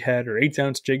ounce jig head or 8th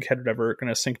ounce jig head or whatever going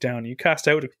to sink down? You cast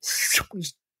out,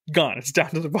 it's gone. It's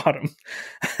down to the bottom.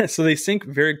 So they sink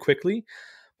very quickly,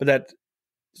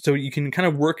 so you can kind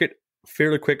of work it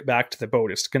fairly quick back to the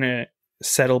boat. It's going to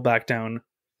settle back down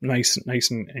nice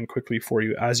and quickly for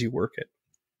you as you work it.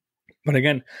 But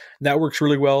again, that works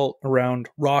really well around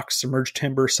rocks, submerged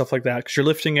timber, stuff like that, because you're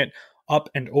lifting it up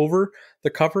and over the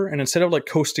cover, and instead of like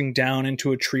coasting down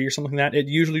into a tree or something like that, it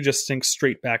usually just sinks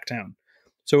straight back down.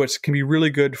 So it can be really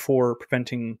good for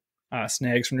preventing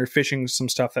snags when you're fishing some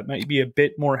stuff that might be a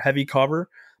bit more heavy cover,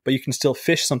 but you can still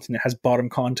fish something that has bottom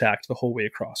contact the whole way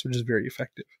across, which is very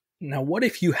effective. Now, what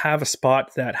if you have a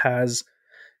spot that has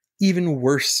even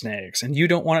worse snags and you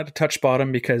don't want it to touch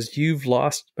bottom because you've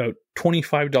lost about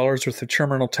 $25 worth of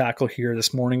terminal tackle here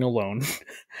this morning alone?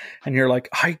 And you're like,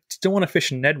 I still want to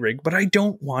fish a Ned rig, but I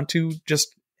don't want to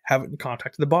just have it in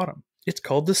contact with the bottom. It's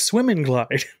called the swim and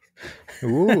glide.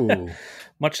 Ooh.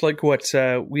 Much like what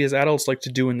we as adults like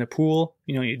to do in the pool.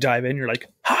 You know, you dive in, you're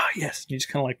like, yes. You just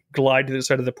kind of like glide to the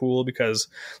side of the pool because,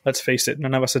 let's face it,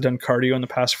 none of us have done cardio in the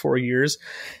past 4 years,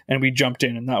 and we jumped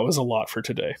in, and that was a lot for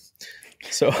today.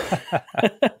 So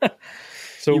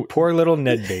You poor little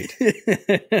Ned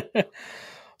bait.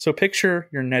 So picture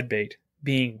your Ned bait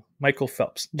being Michael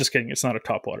Phelps. Just kidding, it's not a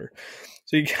topwater.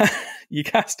 So you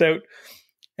cast out,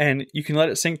 and you can let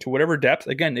it sink to whatever depth.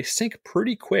 Again, they sink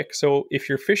pretty quick. So if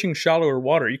you're fishing shallower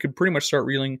water, you could pretty much start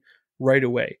reeling right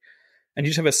away. And you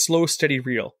just have a slow, steady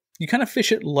reel. You kind of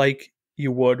fish it like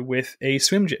you would with a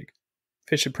swim jig.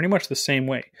 Fish it pretty much the same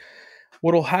way.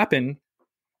 What will happen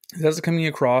is as it's coming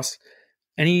across,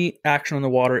 any action on the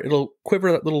water, it'll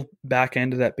quiver that little back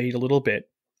end of that bait a little bit,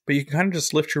 but you can kind of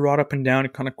just lift your rod up and down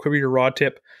and kind of quiver your rod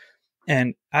tip.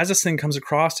 And as this thing comes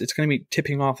across, it's going to be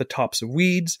tipping off the tops of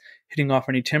weeds, hitting off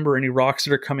any timber, any rocks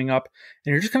that are coming up,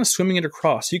 and you're just kind of swimming it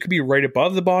across. You could be right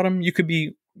above the bottom. You could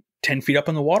be 10 feet up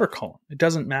on the water column. It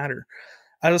doesn't matter.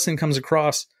 As this thing comes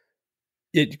across,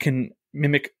 it can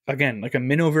mimic, again, like a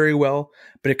minnow very well,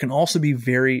 but it can also be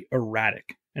very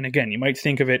erratic. And again, you might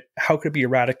think of it, how could it be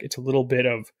erratic? It's a little bit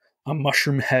of a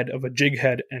mushroom head of a jig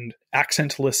head and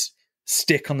accentless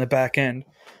stick on the back end.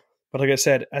 But like I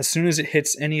said, as soon as it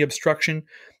hits any obstruction,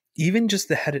 even just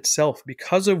the head itself,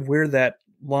 because of where that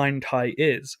line tie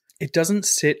is, it doesn't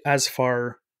sit as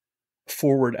far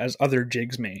forward as other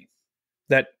jigs may.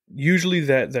 That usually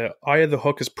the eye of the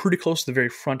hook is pretty close to the very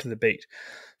front of the bait.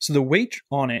 So the weight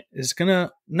on it is going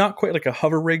to, not quite like a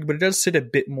hover rig, but it does sit a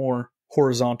bit more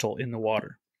horizontal in the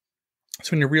water.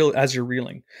 So when you reel, as you're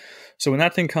reeling. So when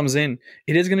that thing comes in,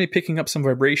 it is going to be picking up some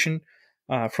vibration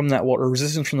from that water,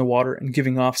 resistance from the water, and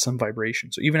giving off some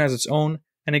vibration. So even as its own,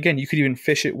 and again, you could even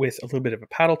fish it with a little bit of a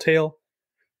paddle tail.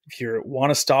 If you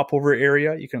want a stopover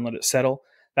area, you can let it settle.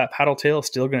 That paddle tail is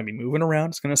still going to be moving around.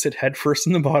 It's going to sit head first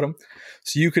in the bottom.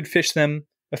 So you could fish them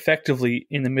effectively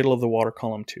in the middle of the water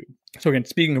column too. So again,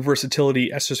 speaking of versatility,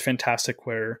 that's just fantastic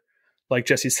where, like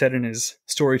Jesse said in his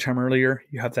story time earlier,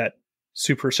 you have that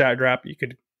super satrap. You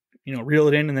could, reel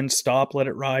it in and then stop, let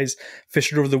it rise,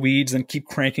 fish it over the weeds, then keep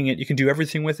cranking it. You can do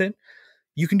everything with it.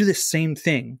 You can do the same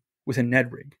thing with a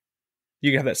Ned rig.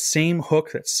 You can have that same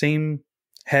hook, that same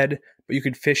head, but you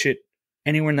could fish it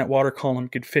anywhere in that water column. You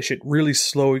could fish it really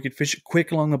slow. You could fish it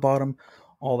quick along the bottom,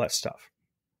 all that stuff.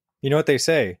 You know what they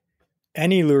say?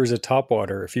 Any lure's a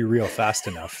topwater if you reel fast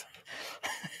enough.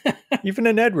 Even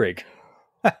a Ned rig.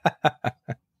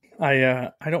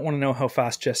 I don't want to know how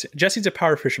fast Jesse's a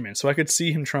power fisherman, so I could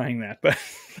see him trying that. But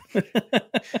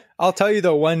I'll tell you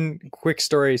though, one quick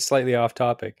story, slightly off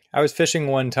topic. I was fishing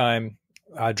one time,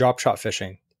 drop shot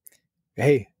fishing.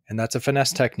 Hey, and that's a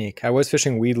finesse technique. I was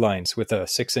fishing weed lines with a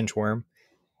 6-inch worm,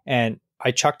 and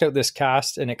I chucked out this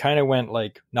cast, and it kind of went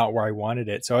like not where I wanted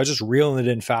it. So I was just reeling it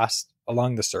in fast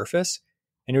along the surface,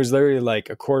 and it was literally like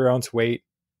a 1/4 ounce weight,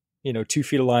 2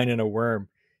 feet of line and a worm,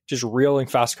 just reeling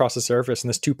fast across the surface. And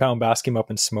this 2-pound bass came up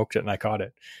and smoked it, and I caught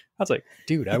it. I was like,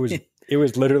 dude, it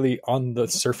was literally on the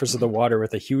surface of the water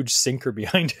with a huge sinker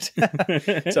behind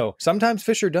it. So sometimes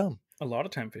fish are dumb. A lot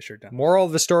of time fish are dumb. Moral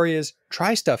of the story is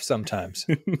try stuff sometimes.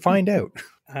 Find out.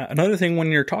 Another thing, when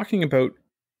you're talking about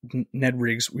Ned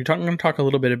rigs, we're going to talk a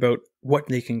little bit about what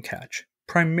they can catch.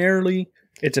 Primarily,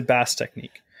 it's a bass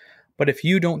technique. But if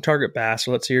you don't target bass,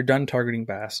 or let's say you're done targeting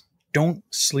bass, don't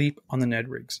sleep on the Ned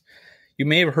rigs. You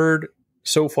may have heard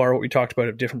so far what we talked about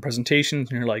of different presentations,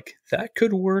 and you're like, that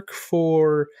could work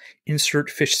for insert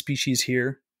fish species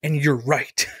here. And you're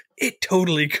right. It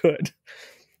totally could.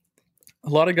 A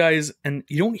lot of guys, and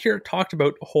you don't hear it talked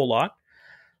about a whole lot,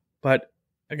 but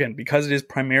again, because it is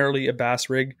primarily a bass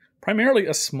rig, primarily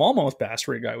a smallmouth bass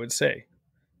rig, I would say.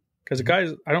 Because the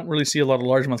guys, I don't really see a lot of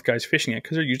largemouth guys fishing it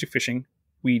because they're usually fishing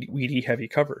weedy heavy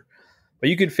cover. But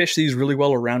you could fish these really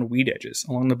well around weed edges,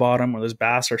 along the bottom where those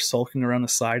bass are sulking around the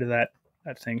side of that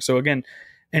thing. So again,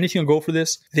 anything will go for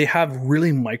this. They have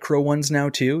really micro ones now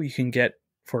too. You can get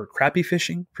for crappie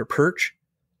fishing, for perch.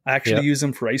 I actually use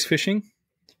them for ice fishing,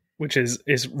 which is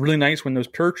really nice when those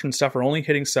perch and stuff are only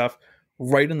hitting stuff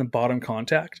right in the bottom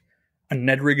contact. A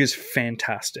Ned Rig is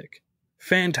fantastic.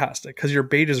 Fantastic, because your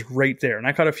bait is right there. And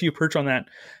I caught a few perch on that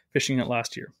fishing it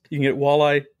last year. You can get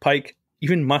walleye, pike,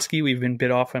 even muskie. We've been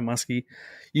bit off by muskie.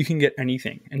 You can get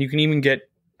anything. And you can even get,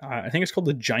 I think it's called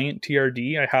the giant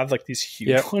TRD. I have like these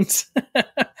huge ones.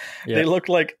 They look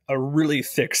like a really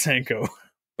thick Senko,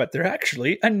 but they're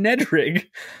actually a Ned Rig.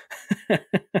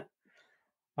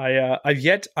 I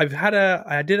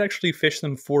did actually fish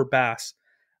them for bass,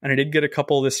 and I did get a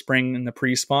couple this spring in the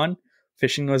pre-spawn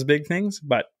fishing those big things,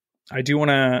 but I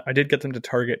did get them to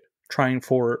target trying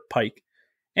for pike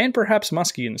and perhaps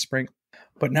muskie in the spring.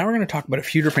 But now we're going to talk about a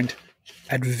few different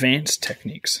advanced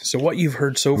techniques. So what you've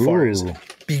heard so far is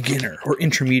beginner or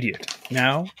intermediate.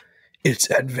 Now it's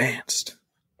advanced.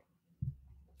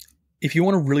 If you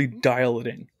want to really dial it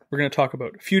in, we're going to talk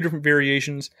about a few different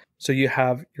variations. So you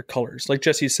have your colors. Like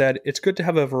Jesse said, it's good to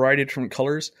have a variety of different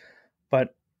colors,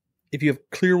 but if you have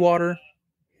clear water,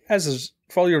 as is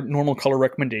follow your normal color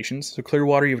recommendations. So clear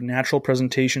water, you have natural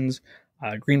presentations,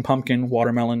 green pumpkin,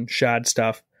 watermelon, shad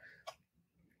stuff.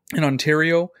 In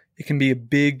Ontario, it can be a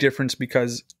big difference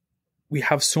because we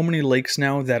have so many lakes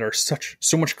now that are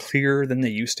so much clearer than they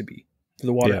used to be for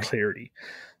the water clarity.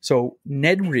 So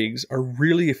Ned rigs are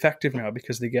really effective now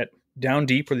because they get down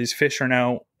deep where these fish are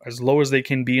now as low as they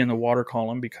can be in the water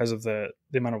column because of the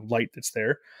amount of light that's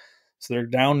there. So they're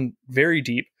down very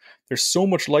deep. There's so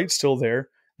much light still there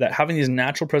that having these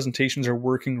natural presentations are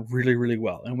working really, really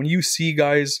well. And when you see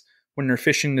guys, when they're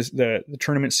fishing the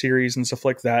tournament series and stuff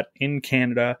like that in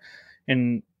Canada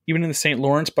and even in the St.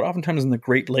 Lawrence, but oftentimes in the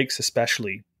Great Lakes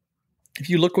especially, if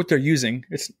you look what they're using,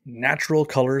 it's natural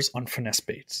colors on finesse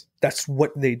baits. That's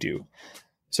what they do.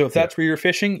 So if that's where you're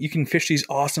fishing, you can fish these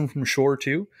awesome from shore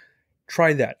too.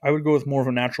 Try that. I would go with more of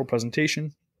a natural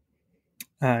presentation.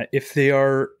 If they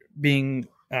are being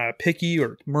picky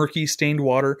or murky stained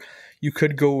water, you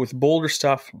could go with bolder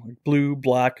stuff like blue,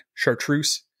 black,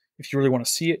 chartreuse. If you really want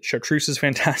to see it, chartreuse is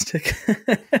fantastic.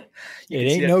 It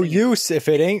ain't no use if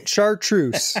it ain't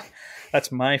chartreuse.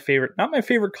 That's my favorite. Not my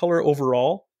favorite color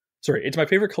overall. Sorry, it's my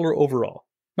favorite color overall.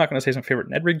 I'm not going to say it's my favorite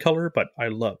Ned Rig color, but I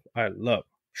love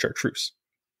chartreuse.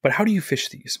 But how do you fish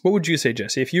these? What would you say,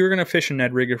 Jesse? If you were going to fish a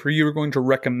Ned Rig, if you were going to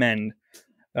recommend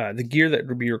the gear that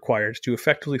would be required to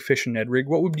effectively fish a Ned Rig,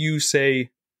 what would you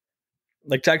say,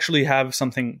 like to actually have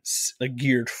something like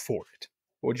geared for it?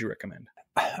 What would you recommend?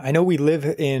 I know we live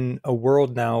in a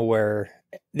world now where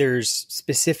there's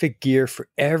specific gear for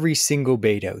every single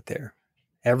bait out there.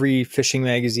 Every fishing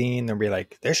magazine, they'll be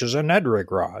like, this is a Ned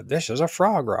Rig rod. This is a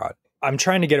frog rod. I'm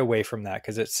trying to get away from that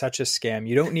because it's such a scam.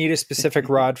 You don't need a specific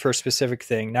rod for a specific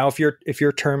thing. Now, if you're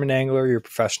a tournament angler, you're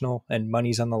professional and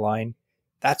money's on the line,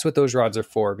 that's what those rods are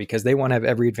for because they want to have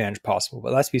every advantage possible.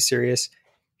 But let's be serious.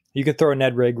 You can throw a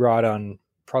Ned Rig rod on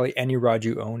probably any rod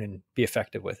you own and be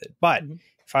effective with it. But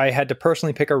if I had to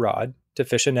personally pick a rod to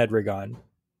fish a Ned Rig on,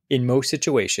 in most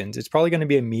situations, it's probably going to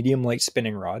be a medium light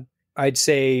spinning rod. I'd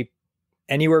say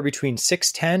anywhere between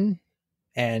 6'10"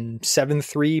 and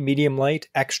 7'3" medium light,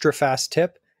 extra fast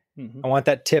tip. I want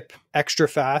that tip extra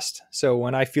fast. So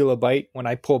when I feel a bite, when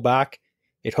I pull back,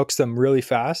 it hooks them really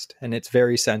fast and it's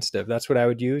very sensitive. That's what I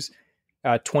would use.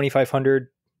 2,500,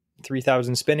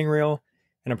 3,000 spinning reel.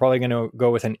 And I'm probably going to go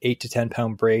with an 8 to 10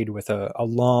 pound braid with a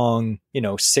long,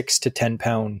 6 to 10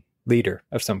 pound leader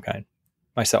of some kind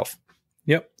myself.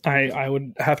 Yep. I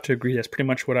would have to agree. That's pretty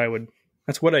much what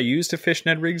that's what I use to fish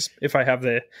Ned Rigs. If I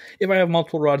have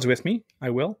multiple rods with me, I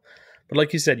will. But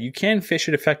like you said, you can fish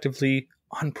it effectively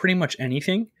on pretty much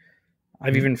anything.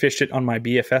 I've even fished it on my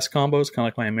BFS combos, kind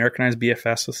of like my Americanized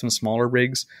BFS with some smaller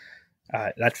rigs.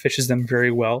 That fishes them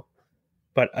very well.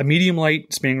 But a medium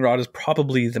light spinning rod is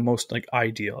probably the most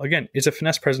ideal. Again, it's a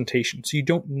finesse presentation, so you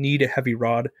don't need a heavy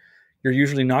rod. You're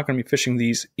usually not going to be fishing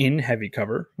these in heavy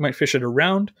cover. You might fish it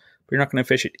around, but you're not going to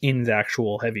fish it in the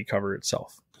actual heavy cover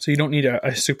itself. So you don't need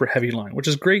a super heavy line, which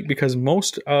is great because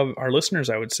most of our listeners,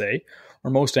 I would say,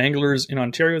 or most anglers in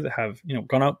Ontario that have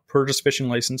gone out, purchased fishing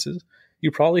licenses,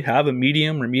 you probably have a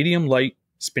medium or medium light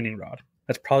spinning rod.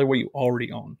 That's probably what you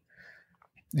already own.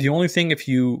 The only thing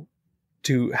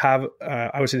to have,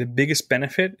 I would say the biggest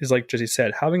benefit is, like Jesse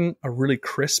said, having a really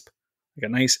crisp, like a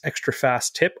nice extra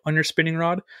fast tip on your spinning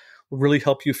rod will really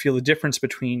help you feel the difference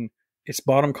between its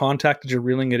bottom contact as you're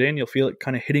reeling it in. You'll feel it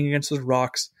kind of hitting against those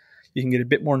rocks. You can get a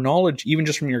bit more knowledge, even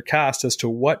just from your cast, as to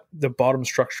what the bottom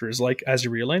structure is like as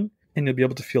you reel in, and you'll be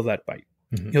able to feel that bite.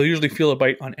 Mm-hmm. You'll usually feel a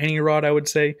bite on any rod, I would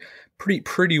say,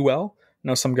 pretty well. I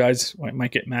know some guys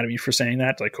might get mad at me for saying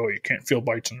that, like, oh, you can't feel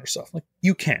bites on your stuff. Like,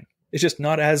 you can. It's just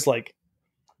not as, like,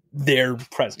 they're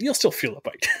present. You'll still feel a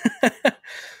bite.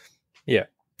 Yeah.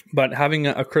 But having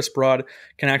a crisp rod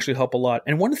can actually help a lot.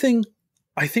 And one thing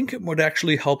I think it would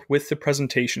actually help with the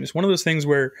presentation is one of those things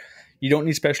where you don't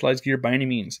need specialized gear by any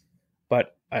means,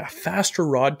 but a faster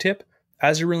rod tip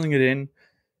as you're reeling it in.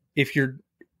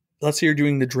 Let's say you're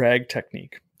doing the drag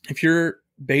technique. If your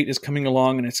bait is coming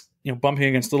along and it's bumping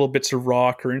against little bits of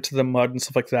rock or into the mud and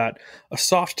stuff like that, a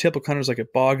soft tip will kind of like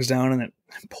it bogs down and it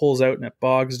pulls out and it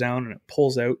bogs down and it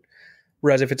pulls out.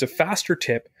 Whereas if it's a faster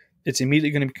tip, it's immediately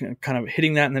going to be kind of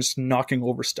hitting that and then just knocking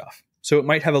over stuff. So it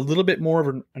might have a little bit more of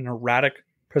an erratic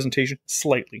presentation,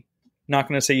 slightly. Not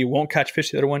going to say you won't catch fish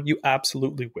the other one. You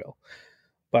absolutely will.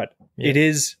 But that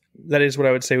is what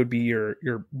I would say would be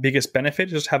your biggest benefit.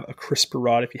 Just have a crisper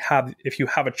rod if you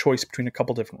have a choice between a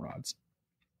couple different rods.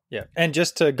 Yeah. And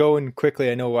just to go in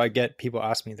quickly, I know I get people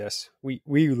ask me this. We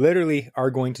literally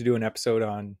are going to do an episode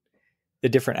on the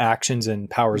different actions and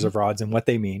powers of rods and what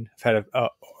they mean. I've had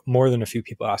more than a few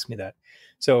people ask me that.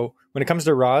 So when it comes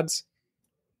to rods,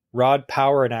 rod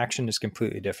power and action is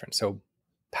completely different. So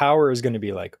power is going to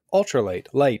be like ultralight,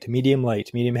 light, medium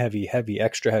heavy, heavy,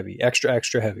 extra heavy, extra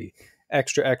heavy,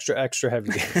 extra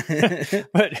heavy.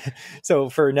 But so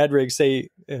for Ned Rig, say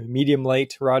medium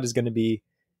light rod is going to be,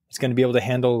 it's going to be able to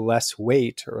handle less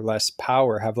weight or less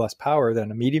power, have less power than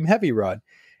a medium heavy rod.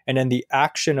 And then the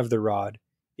action of the rod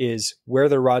is where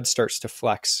the rod starts to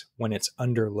flex when it's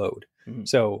under load. Mm-hmm.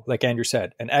 So like Andrew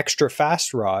said, an extra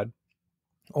fast rod,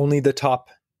 only the top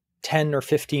 10 or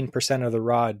 15% of the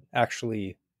rod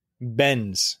actually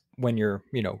bends when you're,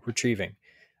 retrieving.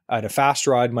 And a fast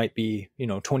rod might be,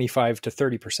 25 to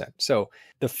 30%. So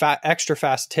the extra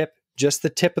fast tip, just the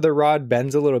tip of the rod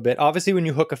bends a little bit. Obviously, when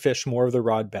you hook a fish, more of the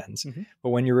rod bends. Mm-hmm. But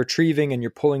when you're retrieving and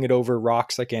you're pulling it over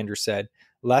rocks, like Andrew said,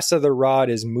 less of the rod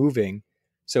is moving.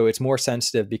 So it's more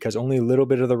sensitive because only a little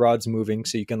bit of the rod's moving.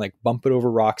 So you can like bump it over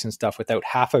rocks and stuff without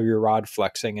half of your rod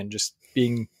flexing and just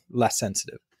being less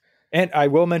sensitive. And I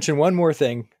will mention one more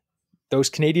thing. Those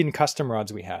Canadian custom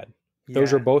rods we had,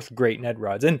 those are both great Ned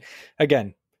rods. And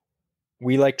again,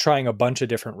 we like trying a bunch of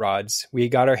different rods. We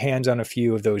got our hands on a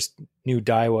few of those new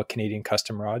Daiwa Canadian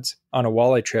custom rods on a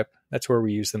walleye trip. That's where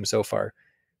we use them so far.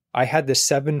 I had the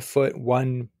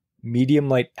 7'1" medium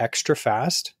light extra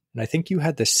fast. And I think you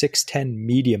had the 6'10"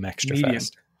 medium extra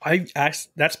fast.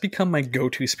 That's become my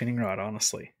go-to spinning rod,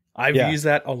 honestly. I've used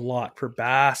that a lot for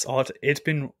bass. It's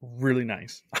been really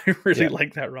nice. I really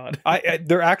like that rod.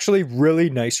 They're actually really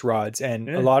nice rods, and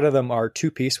a lot of them are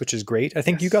 2-piece, which is great. I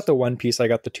think you got the 1-piece. I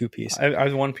got the 2-piece. I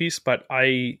was 1-piece, but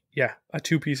a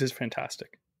 2-piece is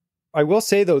fantastic. I will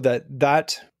say though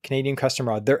that Canadian custom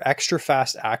rod, their extra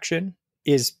fast action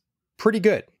is pretty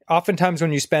good. Oftentimes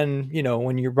when you spend,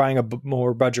 when you're buying a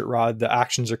more budget rod, the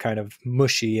actions are kind of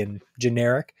mushy and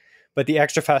generic. But the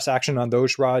extra fast action on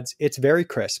those rods, it's very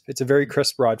crisp. It's a very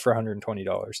crisp rod for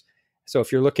 $120. So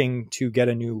if you're looking to get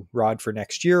a new rod for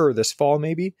next year or this fall,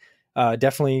 maybe,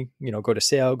 definitely, go to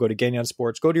Sale, go to Gagnon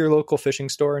Sports, go to your local fishing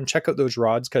store and check out those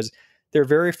rods because they're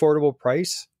very affordable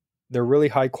price. They're really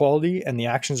high quality and the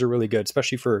actions are really good,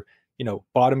 especially for,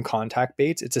 bottom contact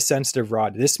baits. It's a sensitive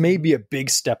rod. This may be a big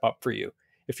step up for you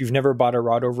if you've never bought a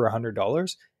rod over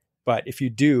 $100. But if you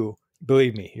do,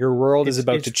 believe me, your world is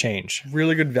about to change.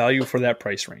 Really good value for that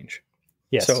price range.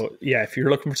 Yes. So if you're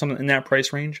looking for something in that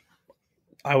price range,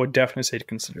 I would definitely say to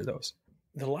consider those.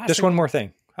 One more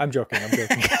thing. I'm joking.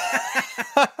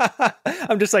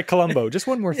 I'm just like Columbo. Just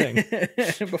one more thing.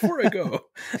 Before I go.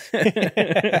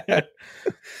 The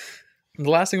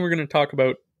last thing we're going to talk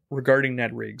about regarding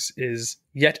Ned rigs is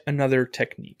yet another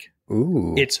technique.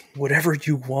 Ooh. It's whatever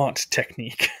you want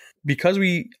technique. Because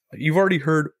you've already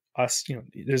heard us,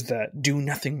 there's the do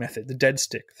nothing method, the dead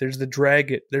stick, there's the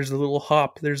drag it, there's the little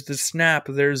hop, there's the snap,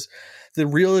 there's the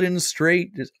reel it in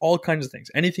straight, there's all kinds of things.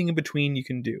 Anything in between you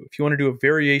can do. If you want to do a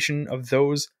variation of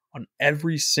those on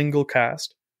every single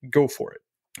cast, go for it.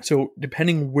 So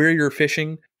depending where you're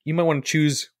fishing, you might want to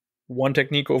choose one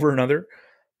technique over another.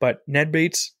 But Ned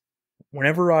baits,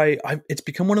 whenever it's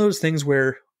become one of those things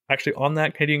where actually on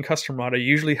that Canadian custom rod, I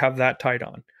usually have that tied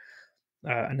on.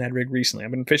 a Ned Rig recently.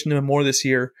 I've been fishing them more this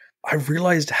year. I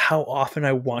realized how often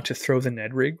I want to throw the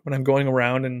Ned Rig when I'm going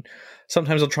around, and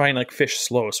sometimes I'll try and like fish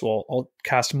slow. So I'll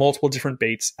cast multiple different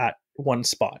baits at one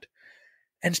spot.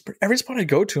 And every spot I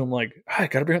go to, I'm like, I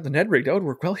got to bring out the Ned Rig. That would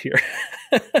work well here.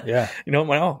 Yeah. You know, I'm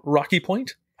like, oh, Rocky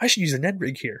Point, I should use a Ned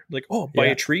Rig here. Like, oh, by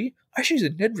a tree, I should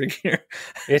use a Ned Rig here.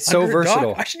 It's so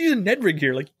versatile. I should use a Ned Rig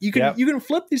here. Like you can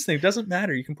flip these things. It doesn't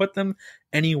matter. You can put them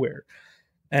anywhere.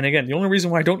 And again, the only reason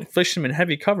why I don't fish them in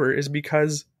heavy cover is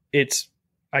because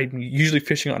I'm usually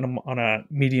fishing on a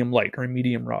medium light or a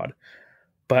medium rod.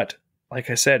 But like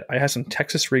I said, I have some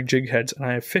Texas rig jig heads, and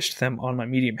I have fished them on my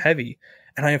medium heavy,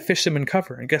 and I have fished them in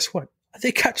cover. And guess what?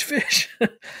 They catch fish.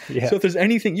 Yeah. So if there's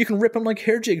anything, you can rip them like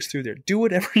hair jigs through there. Do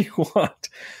whatever you want.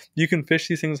 You can fish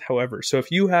these things however. So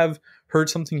if you have heard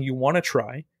something you want to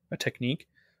try, a technique,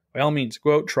 by all means,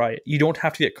 go out, try it. You don't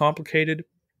have to get complicated.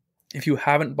 If you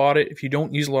haven't bought it, if you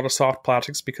don't use a lot of soft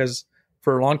plastics, because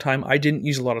for a long time, I didn't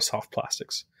use a lot of soft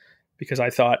plastics because I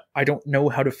thought I don't know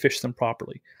how to fish them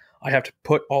properly. I have to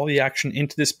put all the action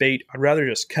into this bait. I'd rather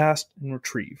just cast and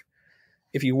retrieve.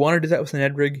 If you want to do that with an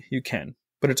Ned Rig, you can.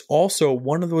 But it's also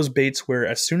one of those baits where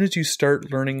as soon as you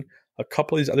start learning a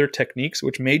couple of these other techniques,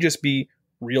 which may just be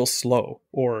reel slow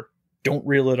or don't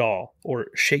reel at all or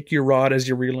shake your rod as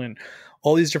you reel in,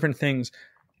 all these different things,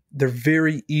 they're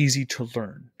very easy to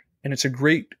learn. And it's a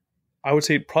great, I would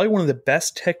say probably one of the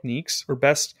best techniques or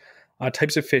best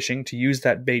types of fishing to use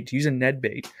that bait, to use a Ned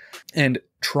bait and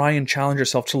try and challenge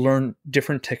yourself to learn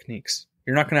different techniques.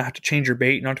 You're not going to have to change your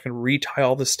bait. You're not going to retie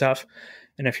all this stuff.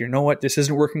 And if you know what, this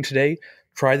isn't working today,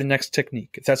 try the next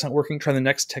technique. If that's not working, try the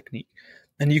next technique.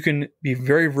 And you can be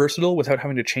very versatile without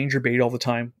having to change your bait all the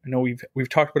time. I know we've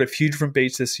talked about a few different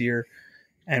baits this year,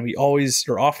 and we always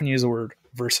or often use the word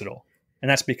versatile.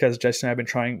 And that's because Jesse and I have been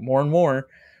trying more and more.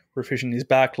 We're fishing these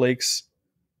back lakes.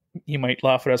 You might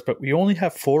laugh at us, but we only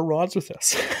have 4 rods with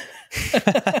us.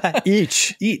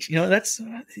 Each. You know,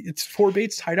 it's 4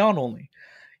 baits tied on only.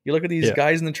 You look at these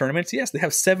guys in the tournaments. Yes, they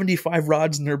have 75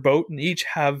 rods in their boat, and each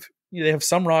they have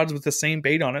some rods with the same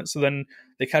bait on it. So then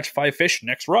they catch 5 fish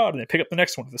next rod, and they pick up the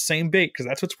next one with the same bait because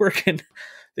that's what's working.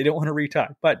 They don't want to retie.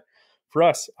 But for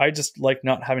us, I just like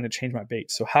not having to change my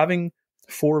bait. So having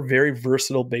 4 very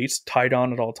versatile baits tied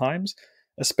on at all times,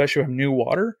 especially with new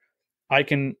water,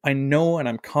 I know and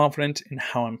I'm confident in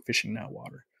how I'm fishing that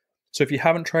water. So if you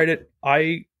haven't tried it,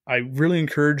 I really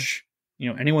encourage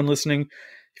anyone listening,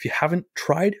 if you haven't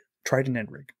tried a Ned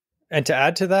Rig. And to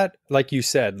add to that, like you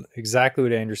said, exactly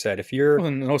what Andrew said. If you're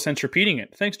no sense repeating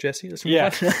it. Thanks, Jesse.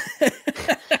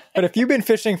 But if you've been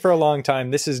fishing for a long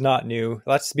time, this is not new.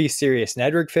 Let's be serious.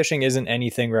 Ned Rig fishing isn't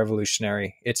anything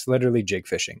revolutionary. It's literally jig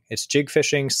fishing. It's jig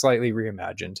fishing slightly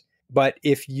reimagined. But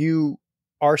if you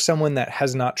are someone that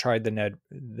has not tried the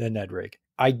Ned Rig,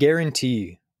 I guarantee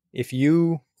you, if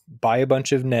you buy a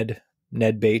bunch of Ned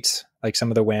baits, like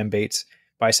some of the Wham baits,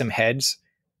 buy some heads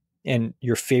and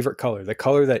your favorite color, the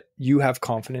color that you have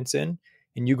confidence in,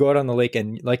 and you go out on the lake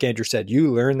and like Andrew said,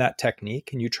 you learn that technique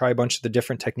and you try a bunch of the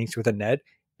different techniques with a Ned,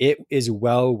 it is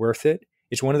well worth it.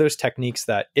 It's one of those techniques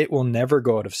that it will never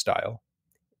go out of style.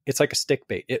 It's like a stick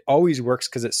bait. It always works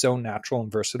because it's so natural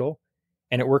and versatile.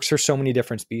 And it works for so many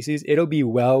different species. It'll be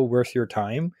well worth your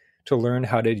time to learn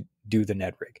how to do the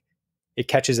Ned Rig. It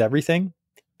catches everything.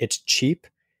 It's cheap.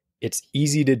 It's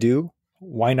easy to do.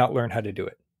 Why not learn how to do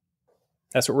it?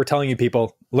 That's what we're telling you,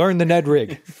 people. Learn the Ned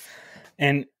Rig.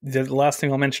 And the last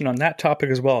thing I'll mention on that topic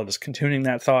as well, just continuing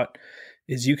that thought,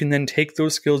 is you can then take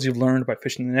those skills you've learned by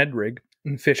fishing the Ned Rig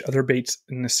and fish other baits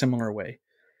in a similar way.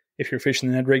 If you're fishing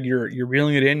the Ned Rig, you're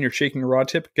reeling it in, you're shaking a rod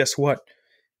tip. Guess what?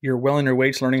 You're well on your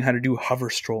way to learning how to do hover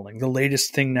strolling, the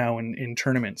latest thing now in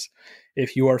tournaments.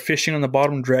 If you are fishing on the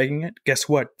bottom, dragging it, guess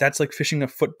what? That's like fishing a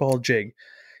football jig.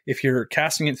 If you're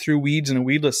casting it through weeds in a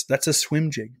weedless, that's a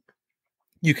swim jig.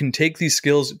 You can take these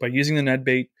skills by using the Ned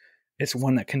bait. It's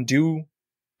one that can do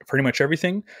pretty much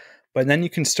everything, but then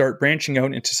you can start branching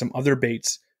out into some other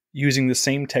baits using the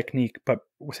same technique, but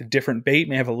with a different bait,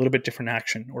 may have a little bit different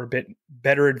action or a bit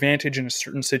better advantage in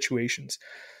certain situations.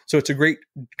 So it's a great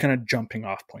kind of jumping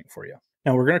off point for you.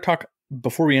 Now we're going to talk,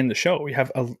 before we end the show,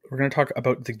 we're going to talk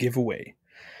about the giveaway.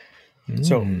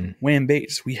 So Wham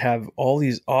Baits, we have all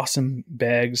these awesome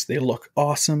bags. They look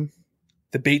awesome.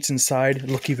 The baits inside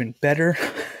look even better.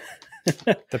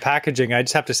 The packaging, I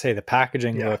just have to say, the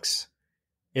packaging looks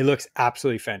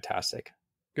absolutely fantastic.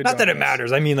 Good Not job, that it guys.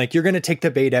 matters. I mean, like, you're going to take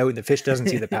the bait out and the fish doesn't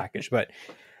see the package, but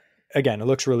again, it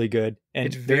looks really good.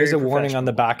 And there's a warning on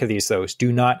the back of these, though.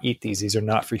 Do not eat these. These are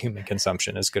not for human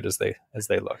consumption, as good as they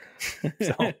look.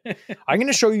 So I'm going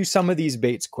to show you some of these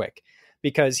baits quick,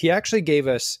 because he actually gave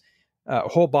us a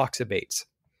whole box of baits.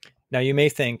 Now you may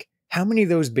think, how many of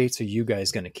those baits are you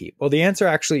guys going to keep? Well, the answer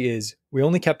actually is we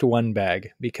only kept one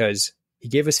bag because he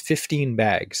gave us 15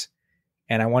 bags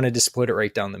and I wanted to split it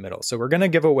right down the middle. So we're going to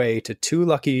give away to 2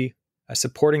 lucky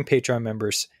supporting Patreon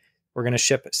members. We're going to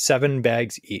ship 7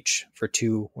 bags each for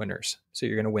 2 winners. So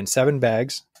you're going to win 7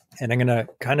 bags. And I'm going to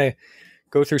kind of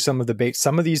go through some of the baits.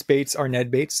 Some of these baits are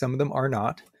Ned baits. Some of them are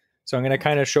not. So I'm going to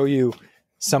kind of show you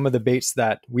some of the baits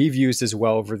that we've used as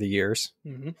well over the years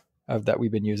of that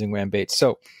we've been using Wham baits.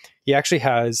 So he actually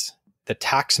has the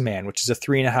Taxman, which is a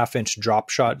 3.5-inch drop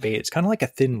shot bait. It's kind of like a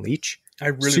thin leech. I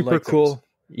really super like cool. those.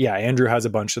 Yeah, Andrew has a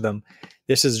bunch of them.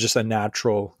 This is just a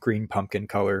natural green pumpkin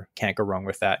color. Can't go wrong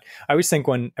with that. I always think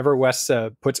whenever Wes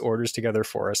puts orders together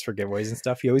for us for giveaways and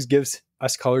stuff, he always gives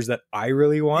us colors that I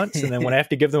really want. And then when I have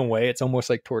to give them away, it's almost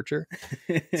like torture.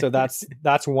 So that's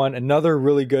one. Another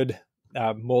really good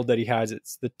mold that he has,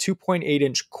 it's the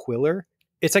 2.8-inch Quiller.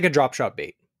 It's like a drop shot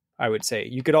bait, I would say.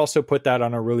 You could also put that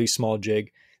on a really small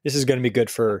jig. This is going to be good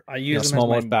for I use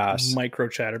smallmouth bass. Micro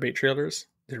chatterbait trailers.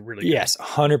 They're really good. Yes,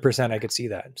 100%. I could see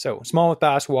that. So smallmouth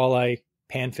bass, walleye,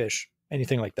 panfish,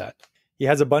 anything like that. He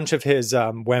has a bunch of his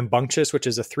Wambunctious, which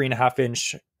is a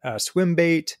 3.5-inch swim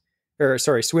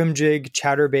jig,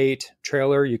 chatterbait,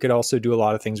 trailer. You could also do a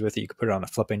lot of things with it. You could put it on a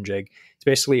flipping jig. It's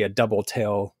basically a double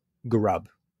tail grub.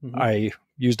 I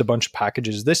used a bunch of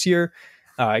packages this year.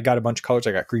 I got a bunch of colors.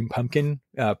 I got green pumpkin,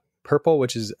 purple,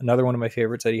 which is another one of my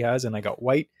favorites that he has. And I got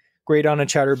white, great on a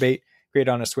chatterbait, great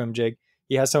on a swim jig.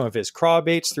 He has some of his craw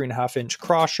baits, 3.5-inch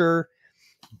crosher.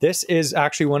 This is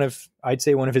actually I'd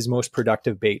say one of his most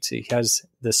productive baits. He has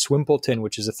the Swimpleton,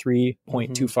 which is a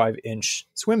 3.25-inch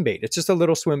swim bait. It's just a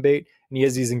little swim bait, and he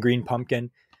has these in green pumpkin.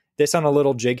 This on a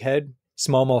little jig head,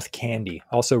 smallmouth candy,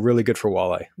 also really good for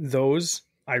walleye. Those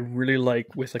I really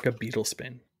like with like a beetle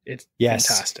spin. It's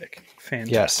fantastic.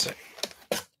 Fantastic.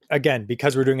 Yes. Again,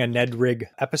 because we're doing a Ned Rig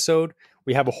episode,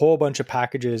 we have a whole bunch of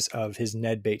packages of his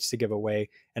Ned baits to give away.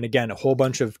 And again, a whole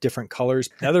bunch of different colors.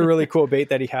 Another really cool bait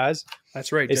that he has.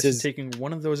 That's right. He's taking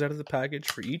one of those out of the package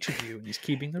for each of you, and he's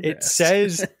keeping the rest. It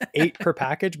says 8 per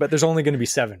package, but there's only going to be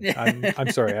 7. I'm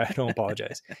sorry. I don't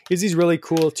apologize. He has these really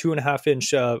cool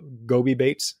 2.5-inch goby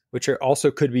baits, which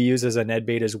also could be used as a Ned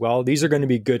bait as well. These are going to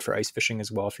be good for ice fishing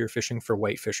as well if you're fishing for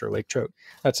whitefish or lake trout.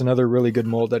 That's another really good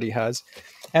mold that he has.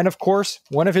 And of course,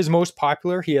 one of his most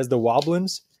popular, he has the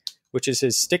Wobblins, which is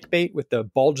his stick bait with the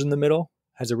bulge in the middle.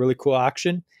 Has a really cool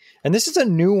action. And this is a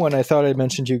new one I thought I'd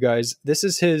mention to you guys. This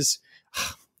is his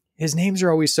names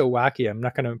are always so wacky. I'm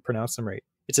not going to pronounce them right.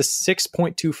 It's a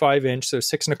 6.25-inch, so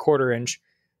 6.25-inch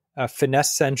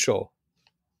finesse essential.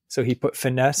 So he put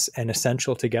finesse and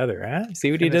essential together. Huh?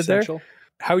 See what he did there?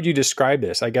 How would you describe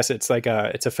this? I guess it's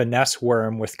it's a finesse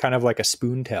worm with kind of like a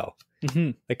spoon tail,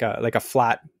 like a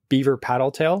flat beaver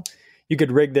paddle tail. You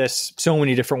could rig this so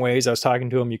many different ways. I was talking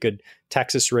to him. You could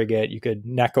Texas rig it. You could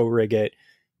Neko rig it.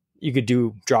 You could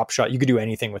do drop shot. You could do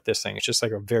anything with this thing. It's just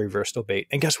like a very versatile bait.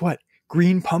 And guess what?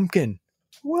 Green pumpkin.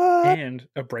 What? And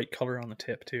a bright color on the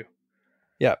tip too.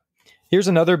 Yeah. Here's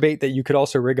another bait that you could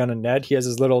also rig on a Ned. He has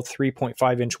his little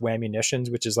 3.5-inch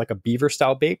Whammunitions, which is like a beaver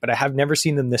style bait, but I have never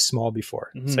seen them this small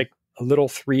before. It's like a little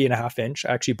 3.5-inch.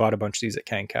 I actually bought a bunch of these at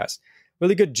CanCast.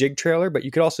 Really good jig trailer, but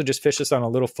you could also just fish this on a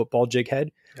little football jig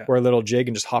head or a little jig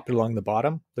and just hop it along the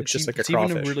bottom. Looks just like a crawfish.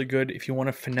 It's even really good if you want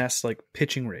to finesse like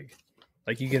pitching rig.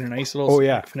 Like you get a nice little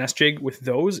finesse jig with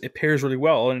those. It pairs really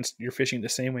well, and you're fishing the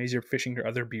same way as you're fishing your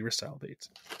other beaver style baits.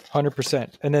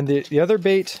 100%. And then the other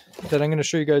bait that I'm going to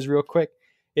show you guys real quick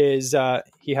is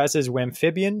he has his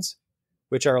Wamphibians,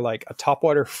 which are like a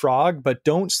topwater frog, but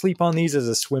don't sleep on these as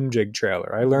a swim jig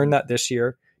trailer. I learned that this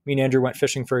year. Me and Andrew went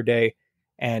fishing for a day,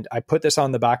 and I put this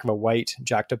on the back of a white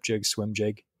jacked up jig swim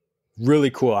jig. Really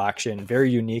cool action.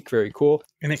 Very unique. Very cool.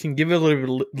 And it can give it a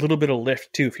little bit of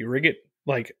lift too. If you rig it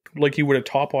like you would a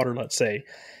topwater, let's say,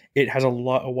 it has a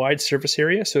wide surface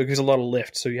area, so it gives a lot of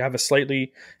lift. So you have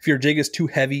if your jig is too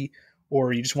heavy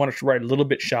or you just want it to ride a little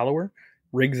bit shallower,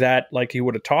 rig that like you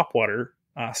would a topwater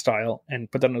style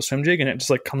and put that on a swim jig, and it just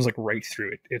like comes like right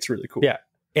through it. It's really cool. Yeah.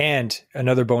 And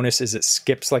another bonus is it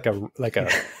skips like a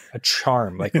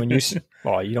charm. Like when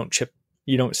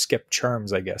you don't skip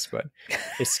charms, I guess, but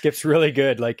it skips really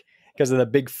good. Like because of the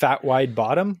big fat wide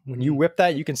bottom, when you whip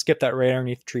that, you can skip that right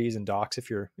underneath trees and docks if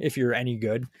you're any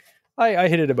good. I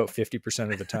hit it about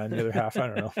 50% of the time. The other half, I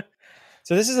don't know.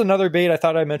 So this is another bait I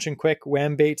thought I'd mention quick.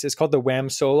 Wham baits. It's called the Wham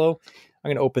Solo. I'm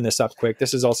going to open this up quick.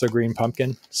 This is also green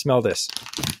pumpkin. Smell this.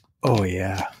 Oh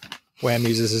yeah. Wham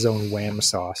uses his own Wham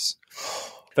sauce.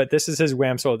 But this is his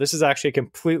Wham Solo. This is actually a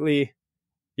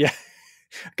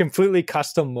completely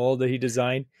custom mold that he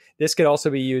designed. This could also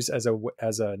be used as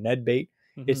a Ned bait.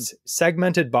 it's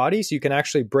segmented body. So you can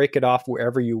actually break it off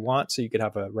wherever you want. So you could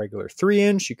have a regular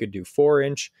 3-inch, you could do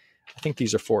 4-inch. I think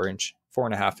these are 4-inch,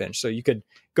 4.5-inch. So you could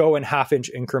go in 1/2-inch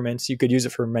increments. You could use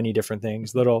it for many different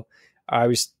things. I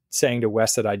was saying to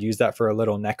Wes that I'd use that for a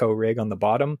little Neko rig on the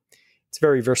bottom. It's a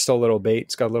very versatile little bait.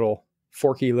 It's got a little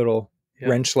forky little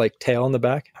wrench-like tail in the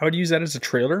back. I would use that as a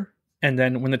trailer. And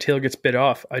then when the tail gets bit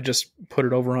off, I just put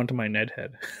it over onto my Ned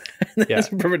head. That's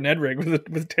a perfect Ned rig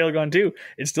with the tail gone too.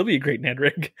 It'd still be a great Ned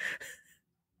rig.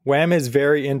 Wham is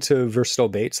very into versatile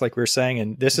baits, like we were saying.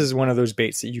 And this is one of those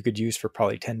baits that you could use for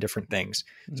probably 10 different things.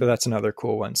 So that's another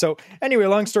cool one. So anyway,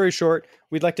 long story short,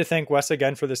 we'd like to thank Wes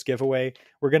again for this giveaway.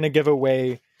 We're going to give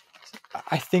away,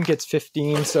 I think it's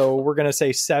 15. So we're going to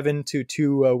say 7 to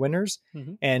 2 winners.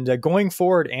 And going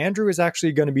forward, Andrew is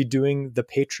actually going to be doing the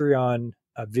Patreon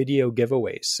video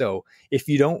giveaways. So if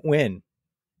you don't win,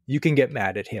 you can get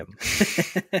mad at him.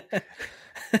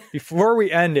 Before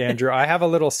we end, Andrew, I have a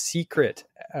little secret.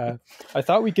 I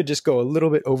thought we could just go a little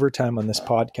bit overtime on this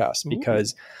podcast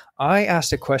because I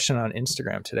asked a question on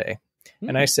Instagram today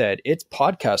and I said, it's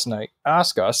podcast night.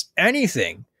 Ask us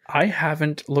anything. I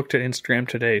haven't looked at Instagram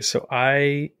today. So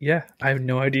I have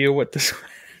no idea what this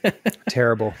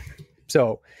Terrible.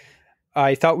 So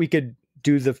I thought we could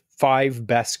do the 5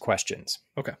 best questions.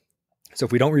 Okay. So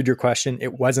if we don't read your question,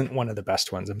 it wasn't one of the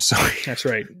best ones. I'm sorry. That's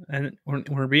right. And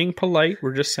we're being polite.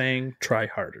 We're just saying try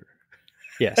harder.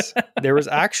 Yes. There was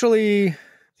actually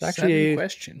 7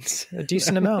 questions. A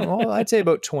decent amount. Well, I'd say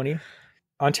about 20.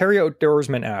 Ontario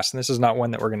Outdoorsman asked, and this is not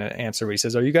one that we're going to answer, but he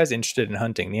says, are you guys interested in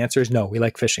hunting? The answer is no. We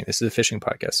like fishing. This is a fishing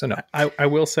podcast. So no. I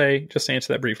will say, just to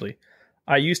answer that briefly,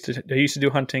 I used to do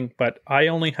hunting, but I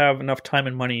only have enough time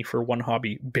and money for one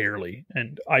hobby, barely,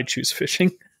 and I choose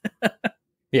fishing.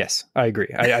 Yes, I agree.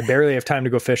 I barely have time to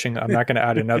go fishing. I'm not going to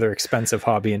add another expensive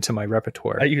hobby into my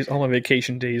repertoire. I use all my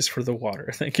vacation days for the water.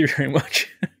 Thank you very much.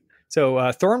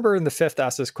 So Thornburn the Fifth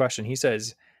asked this question. He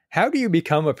says, how do you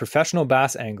become a professional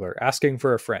bass angler? Asking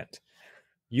for a friend.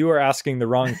 You are asking the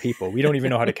wrong people. We don't even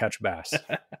know how to catch bass.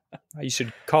 You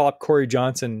should call up Corey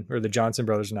Johnson or the Johnson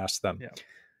brothers and ask them. Yeah.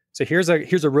 So here's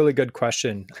a really good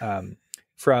question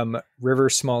from River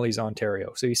Smalleys,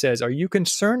 Ontario. So he says, are you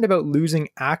concerned about losing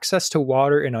access to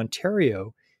water in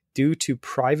Ontario due to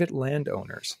private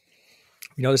landowners?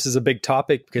 You know, this is a big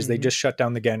topic because they just shut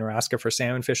down the Ganaraska for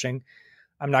salmon fishing.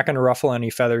 I'm not going to ruffle any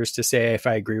feathers to say if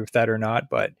I agree with that or not,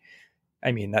 but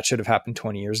I mean, that should have happened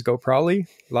 20 years ago, probably.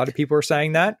 A lot of people are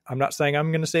saying that. I'm not saying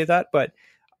I'm going to say that, but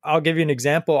I'll give you an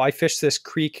example. I fished this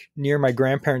creek near my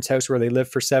grandparents' house where they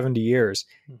lived for 70 years.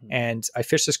 And I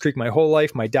fished this creek my whole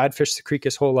life. My dad fished the creek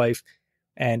his whole life.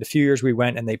 And a few years we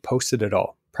went and they posted it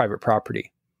all, private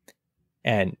property.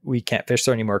 And we can't fish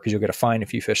there anymore because you'll get a fine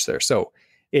if you fish there. So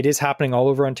it is happening all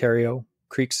over Ontario.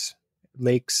 Creeks,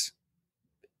 lakes,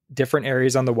 different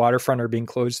areas on the waterfront are being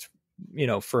closed, you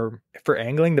know, for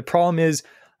angling. The problem is,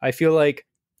 I feel like,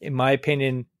 in my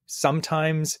opinion,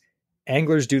 sometimes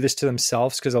anglers do this to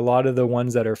themselves because a lot of the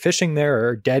ones that are fishing there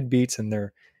are deadbeats and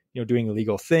they're, you know, doing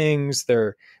illegal things.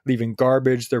 They're leaving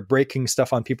garbage. They're breaking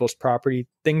stuff on people's property.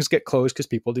 Things get closed because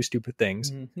people do stupid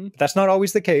things. But that's not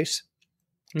always the case.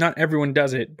 Not everyone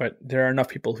does it, but there are enough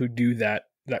people who do that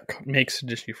makes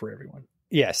it issue for everyone.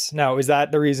 Yes. Now, is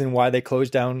that the reason why they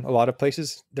closed down a lot of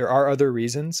places? There are other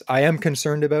reasons. I am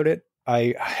concerned about it.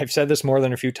 I've said this more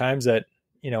than a few times that,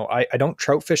 you know, I don't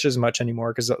trout fish as much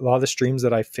anymore because a lot of the streams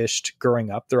that I fished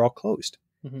growing up, they're all closed.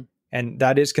 And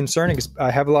that is concerning because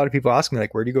I have a lot of people asking me,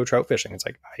 like, where do you go trout fishing? It's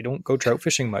like, I don't go trout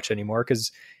fishing much anymore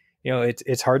because, you know,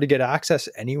 it's hard to get access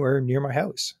anywhere near my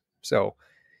house. So,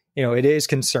 you know, it is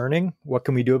concerning. What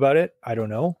can we do about it? I don't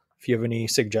know. If you have any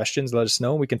suggestions, let us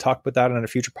know. We can talk about that on a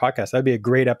future podcast. That'd be a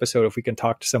great episode if we can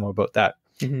talk to someone about that.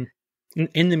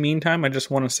 In the meantime, I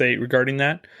just want to say regarding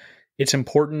that, it's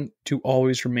important to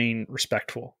always remain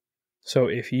respectful. So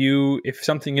if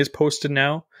something is posted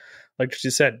now, like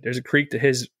you said, there's a creek that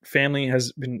his family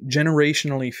has been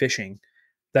generationally fishing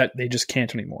that they just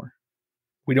can't anymore.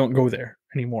 We don't go there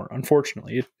anymore.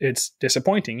 Unfortunately, it's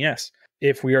disappointing. Yes.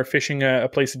 If we are fishing a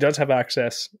place that does have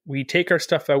access, we take our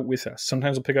stuff out with us.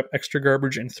 Sometimes we'll pick up extra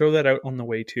garbage and throw that out on the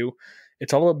way too.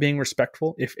 It's all about being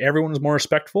respectful. If everyone was more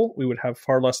respectful, we would have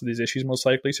far less of these issues most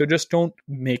likely. So just don't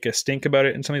make a stink about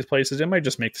it in some of these places. It might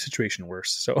just make the situation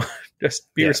worse. So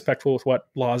just be respectful with what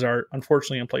laws are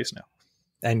unfortunately in place now.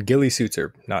 And ghillie suits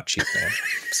are not cheap, man.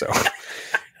 So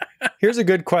here's a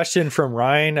good question from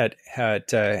Ryan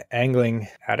at Angling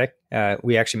Attic.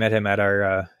 We actually met him at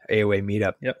our AOA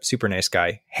meetup. Yep. Super nice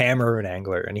guy. Hammer and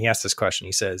angler. And he asked this question.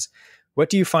 He says, what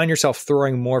do you find yourself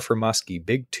throwing more for muskie,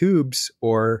 big tubes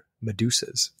or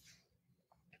medusas?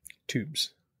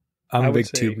 Tubes. I'm a big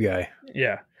tube guy.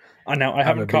 Yeah. Now I I'm a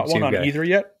haven't big caught one tube on guy. either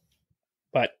yet,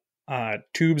 but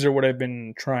tubes are what I've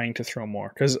been trying to throw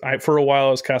more. Because for a while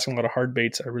I was casting a lot of hard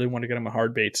baits. I really want to get them a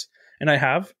hard baits, and I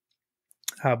have,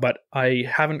 but I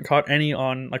haven't caught any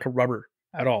on like a rubber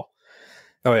at all.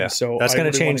 Oh And yeah, so that's I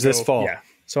going to really want change to this go. fall. Yeah,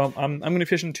 so I'm going to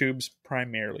fish in tubes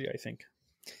primarily, I think.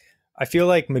 I feel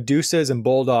like Medusas and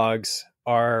bulldogs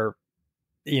are,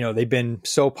 they've been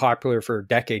so popular for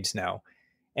decades now,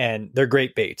 and they're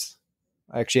great baits.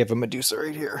 I actually have a Medusa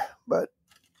right here, but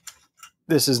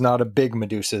this is not a big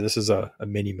Medusa. This is a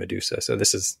mini Medusa. So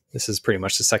this is pretty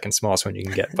much the second smallest one you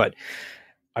can get. But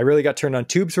I really got turned on.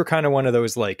 Tubes were kind of one of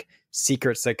those like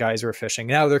secrets that guys were fishing.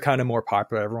 Now they're kind of more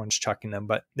popular. Everyone's chucking them,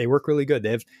 but they work really good.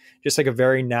 They have just like a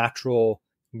very natural,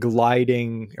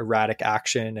 gliding, erratic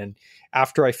action. And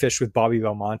after I fished with Bobby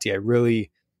Belmonte, I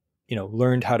really,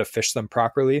 learned how to fish them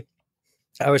properly.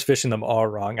 I was fishing them all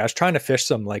wrong. I was trying to fish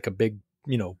them like a big,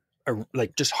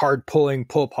 like just hard pulling,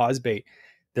 pull pause bait.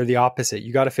 They're the opposite.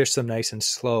 You got to fish them nice and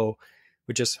slow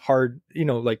with just hard,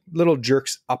 like little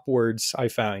jerks upwards, I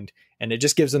find. And it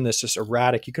just gives them this just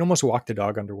erratic, you can almost walk the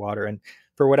dog underwater. And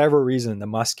for whatever reason, the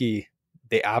muskie,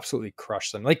 they absolutely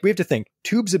crush them. Like we have to think,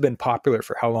 tubes have been popular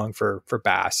for how long for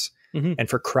bass and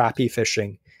for crappie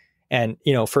fishing. And,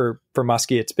 for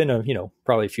muskie, it's been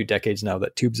probably a few decades now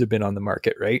that tubes have been on the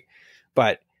market, right?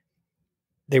 But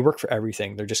they work for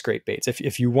everything. They're just great baits.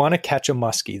 If you want to catch a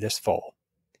muskie this fall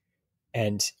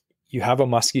and you have a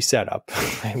muskie setup,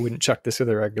 I wouldn't chuck this with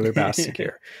a regular bass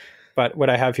secure. But what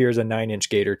I have here is a 9-inch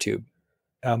gator tube.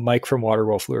 Mike from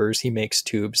Waterwolf Lures, he makes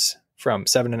tubes from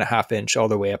 7.5 inch all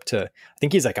the way up to, I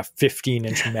think he's like a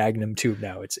 15-inch Magnum tube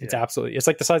now. It's absolutely, it's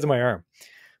like the size of my arm.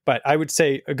 But I would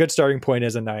say a good starting point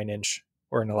is a 9-inch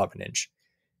or an 11-inch.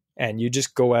 And you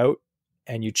just go out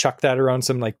and you chuck that around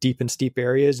some like deep and steep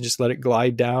areas and just let it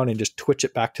glide down and just twitch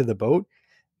it back to the boat.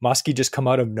 Muskie just come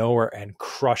out of nowhere and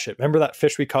crush it. Remember that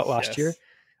fish we caught last year?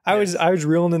 I was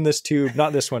reeling in this tube,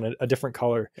 not this one, a different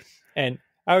color. And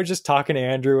I was just talking to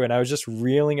Andrew and I was just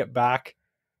reeling it back,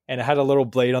 and it had a little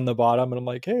blade on the bottom. And I'm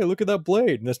like, hey, look at that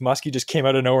blade. And this muskie just came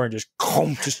out of nowhere and just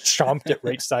chomped it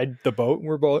right side the boat. And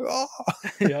we're both like,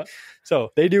 oh. Yeah.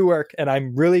 So they do work. And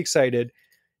I'm really excited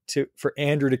for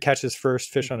Andrew to catch his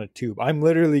first fish on a tube. I'm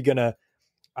literally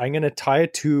I'm going to tie a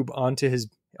tube onto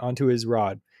his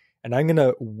rod, and I'm going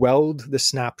to weld the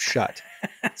snap shut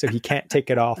so he can't take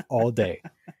it off all day.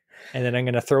 And then I'm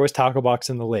going to throw his tackle box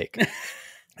in the lake,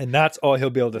 and that's all he'll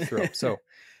be able to throw. So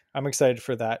I'm excited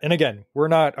for that. And again, we're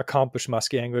not accomplished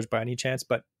muskie anglers by any chance,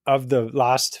 but of the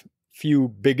last few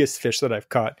biggest fish that I've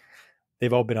caught,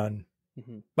 they've all been on,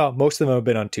 well, most of them have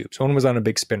been on tubes. One was on a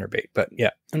big spinner bait, but yeah.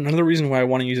 Another reason why I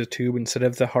want to use a tube instead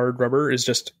of the hard rubber is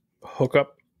just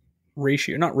hookup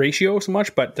ratio, not ratio so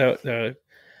much, but the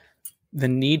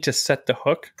need to set the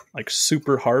hook like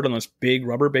super hard on those big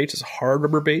rubber baits, those hard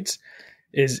rubber baits,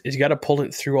 is you got to pull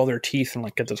it through all their teeth and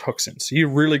like get those hooks in. So you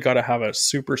really got to have a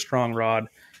super strong rod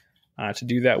to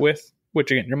do that with, which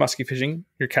again, you're musky fishing,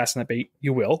 you're casting that bait,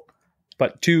 you will.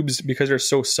 But tubes, because they're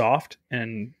so soft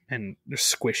and they're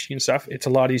squishy and stuff, it's a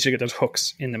lot easier to get those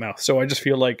hooks in the mouth. So I just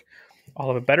feel like I'll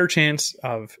have a better chance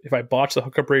of, if I botch the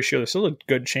hookup ratio, there's still a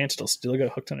good chance it'll still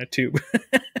get hooked on a tube.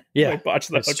 Yeah, if I botch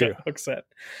the hook set.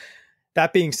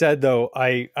 That being said, though,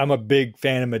 I'm a big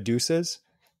fan of Medusas.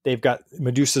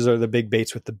 Medusas are the big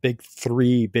baits with the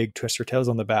three big twister tails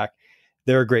on the back.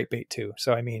 They're a great bait too.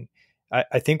 So, I mean,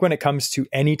 I think when it comes to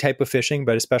any type of fishing,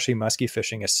 but especially musky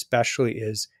fishing,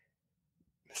 is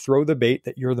throw the bait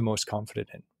that you're the most confident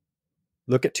in.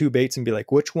 Look at two baits and be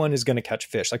like, which one is going to catch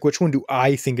fish? Like, which one do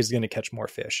I think is going to catch more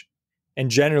fish? And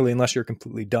generally, unless you're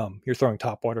completely dumb, you're throwing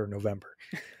topwater in November.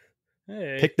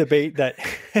 Hey. Pick the bait that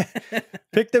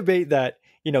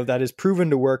that is proven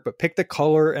to work, but pick the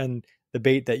color and the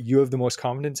bait that you have the most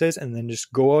confidence in, and then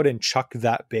just go out and chuck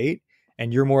that bait,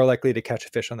 and you're more likely to catch a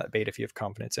fish on that bait if you have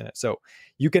confidence in it. So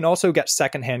you can also get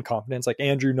secondhand confidence. Like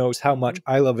Andrew knows how much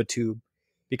I love a tube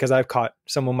because I've caught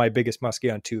some of my biggest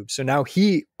muskie on tubes. So now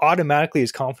he automatically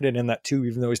is confident in that tube,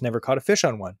 even though he's never caught a fish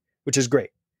on one, which is great.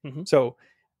 Mm-hmm. So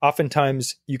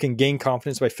oftentimes you can gain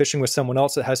confidence by fishing with someone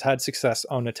else that has had success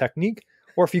on a technique.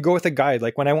 Or if you go with a guide,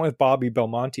 like when I went with Bobby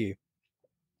Belmonte,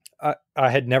 I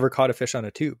had never caught a fish on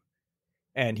a tube.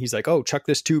 And he's like, oh, chuck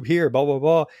this tube here, blah, blah,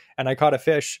 blah. And I caught a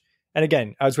fish. And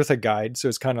again, I was with a guide. So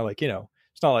it's kind of like,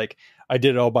 it's not like I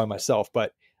did it all by myself,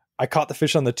 but I caught the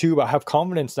fish on the tube. I have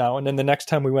confidence now. And then the next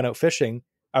time we went out fishing,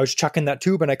 I was chucking that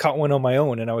tube and I caught one on my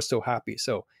own and I was so happy.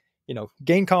 So,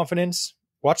 gain confidence,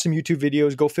 watch some YouTube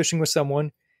videos, go fishing with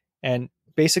someone, and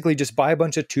basically just buy a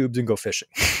bunch of tubes and go fishing.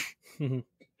 Mm-hmm.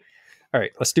 All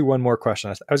right, let's do one more question.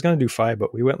 I was going to do 5,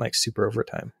 but we went like super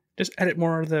overtime. Just edit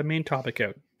more of the main topic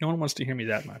out. No one wants to hear me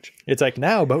that much. It's like,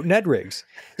 now about Ned rigs.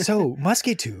 So,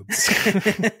 musky tubes.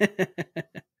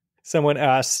 Someone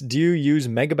asks, do you use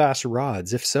megabass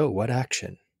rods? If so, what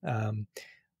action?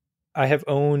 I have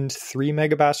owned 3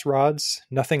 megabass rods,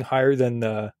 nothing higher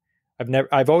than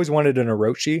I've always wanted an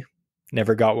Orochi,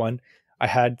 never got one. I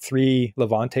had 3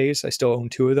 Levantes. I still own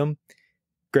 2 of them.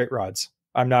 Great rods.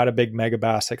 I'm not a big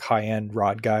megabass, like high-end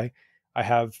rod guy. I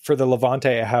have, for the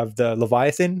Levante, I have the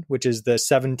Leviathan, which is the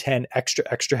 710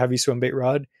 extra heavy swim bait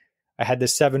rod. I had the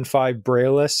 7.5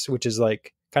 brailless, which is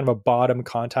like kind of a bottom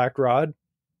contact rod,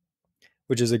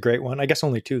 which is a great one. I guess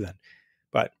only 2 then,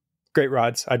 but great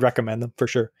rods. I'd recommend them for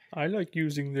sure. I like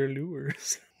using their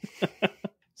lures.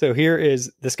 So here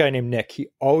is this guy named Nick. He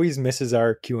always misses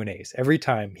our Q&As. Every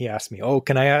time he asks me, oh,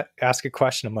 can I ask a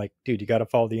question? I'm like, dude, you got to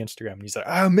follow the Instagram. And he's like,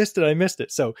 I missed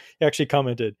it. So he actually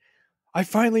commented, I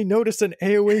finally noticed an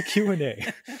AOA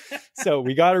Q&A. So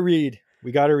we got to read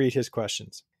his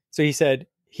questions. So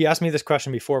he asked me this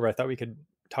question before, but I thought we could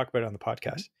talk about it on the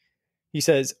podcast. He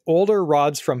says, older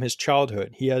rods from his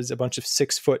childhood. He has a bunch of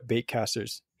 6-foot bait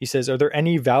casters. He says, are there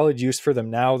any valid use for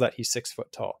them now that he's 6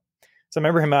 foot tall? So I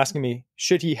remember him asking me,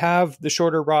 should he have the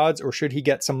shorter rods or should he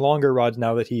get some longer rods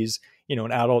now that he's,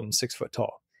 an adult and 6 foot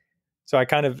tall? So I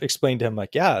kind of explained to him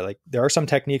like, yeah, like there are some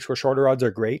techniques where shorter rods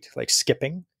are great, like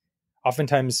skipping.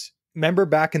 Oftentimes, remember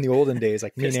back in the olden days,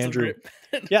 like me and Andrew.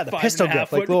 Yeah, the pistol grip,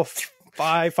 like little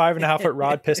 5.5 foot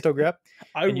rod pistol grip.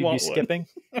 And you'd be skipping.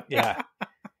 Yeah.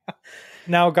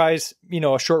 Now, guys,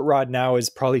 a short rod now is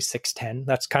probably 6'10".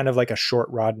 That's kind of like a short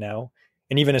rod now.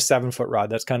 And even a 7-foot rod,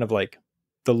 that's kind of like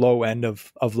the low end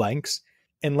of lengths.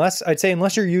 Unless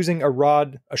you're using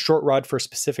a short rod for a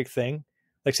specific thing,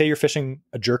 like say you're fishing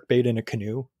a jerk bait in a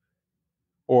canoe,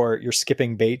 or you're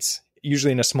skipping baits,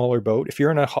 usually in a smaller boat. If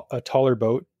you're in a taller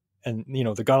boat and,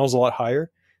 the gunnel's a lot higher,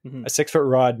 a 6-foot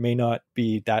rod may not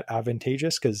be that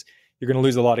advantageous because you're going to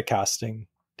lose a lot of casting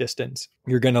distance.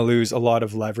 You're going to lose a lot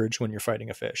of leverage when you're fighting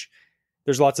a fish.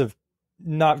 There's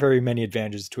not very many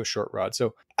advantages to a short rod.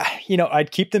 So,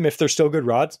 I'd keep them if they're still good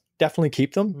rods. Definitely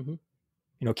keep them.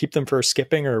 Keep them for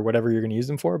skipping or whatever you're going to use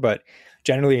them for. But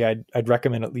generally, I'd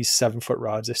recommend at least 7-foot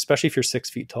rods, especially if you're 6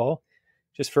 feet tall,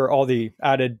 just for all the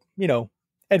added,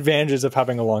 advantages of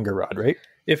having a longer rod, right?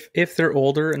 If they're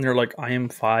older and they're like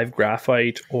IM5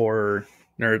 graphite or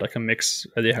they're like a mix,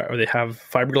 or they have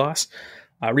fiberglass,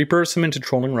 repurpose them into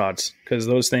trolling rods, because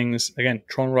those things, again,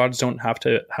 trolling rods don't have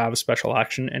to have special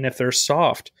action. And if they're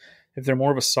soft, if they're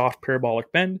more of a soft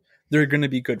parabolic bend, they're going to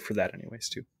be good for that anyways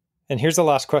too. And here's the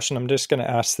last question. I'm just going to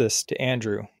ask this to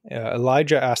Andrew.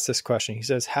 Elijah asked this question. He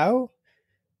says, how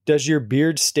does your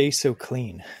beard stay so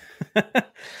clean?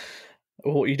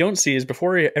 Well, what you don't see is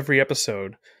before every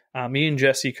episode, me and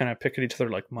Jesse kind of pick at each other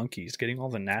like monkeys, getting all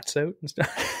the gnats out and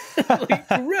stuff. Like,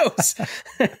 gross.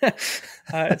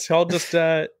 It's all just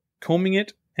combing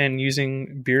it and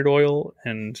using beard oil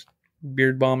and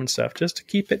beard balm and stuff just to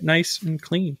keep it nice and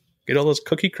clean. Get all those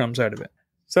cookie crumbs out of it.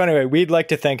 So anyway, we'd like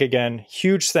to thank again,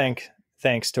 huge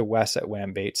thanks to Wes at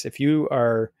Wham Baits. If you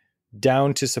are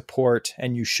down to support,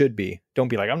 and you should be, don't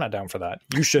be like, I'm not down for that.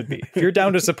 You should be. If you're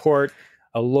down to support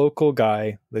a local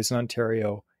guy, lives in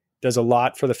Ontario, does a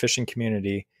lot for the fishing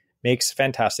community, makes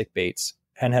fantastic baits,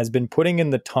 and has been putting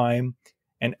in the time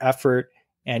and effort,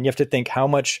 and you have to think how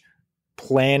much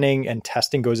planning and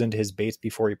testing goes into his baits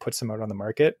before he puts them out on the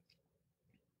market.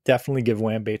 Definitely give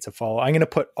Wham Baits a follow. I'm going to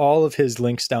put all of his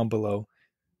links down below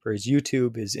for his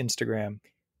YouTube, his Instagram,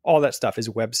 all that stuff, his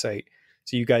website,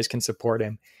 so you guys can support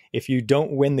him. If you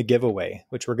don't win the giveaway,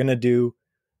 which we're going to do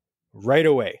right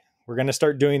away, we're going to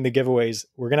start doing the giveaways.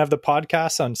 We're going to have the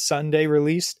podcast on Sunday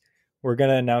released. We're going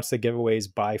to announce the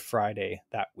giveaways by Friday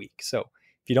that week. So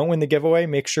if you don't win the giveaway,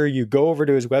 make sure you go over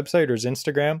to his website or his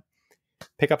Instagram,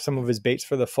 pick up some of his baits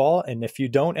for the fall. And if you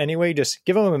don't anyway, just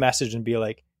give him a message and be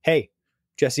like, hey,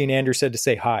 Jesse and Andrew said to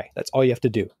say hi. That's all you have to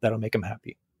do. That'll make him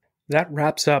happy. That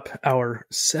wraps up our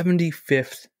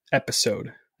 75th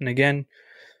episode. And again,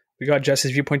 we got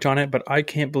Jesse's viewpoint on it, but I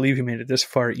can't believe he made it this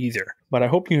far either. But I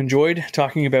hope you enjoyed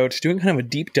talking about doing kind of a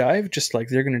deep dive, just like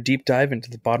they're going to deep dive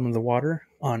into the bottom of the water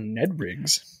on Ned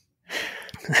rigs.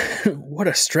 What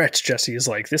a stretch. Jesse is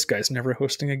like, this guy's never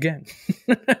hosting again.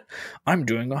 I'm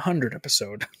doing 100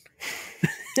 episode.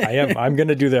 I am. I'm going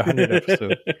to do the 100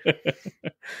 episode.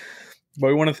 But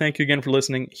we want to thank you again for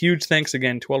listening. Huge thanks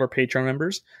again to all our Patreon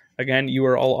members. Again, you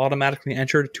are all automatically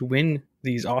entered to win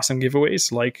these awesome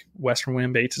giveaways like Western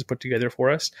Wham Baits has put together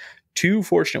for us. 2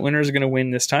 fortunate winners are going to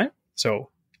win this time. So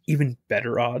even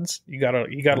better odds. You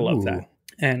gotta love that.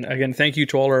 And again, thank you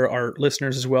to all our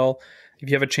listeners as well. If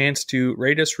you have a chance to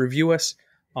rate us, review us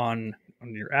on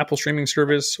your Apple streaming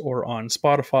service or on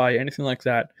Spotify, anything like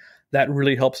that. That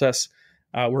really helps us.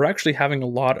 We're actually having a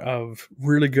lot of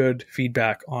really good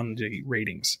feedback on the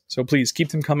ratings. So please keep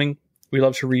them coming. We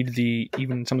love to read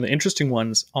even some of the interesting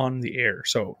ones on the air.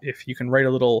 So if you can write a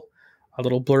little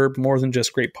blurb more than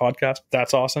just great podcast,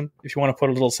 that's awesome. If you want to put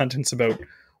a little sentence about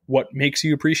what makes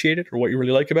you appreciate it or what you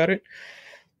really like about it,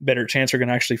 better chance we're going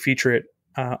to actually feature it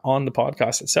on the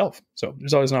podcast itself. So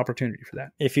there's always an opportunity for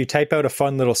that. If you type out a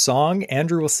fun little song,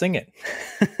 Andrew will sing it.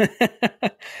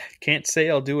 Can't say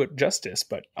I'll do it justice,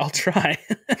 but I'll try.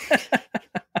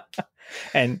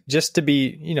 And just to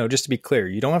be clear,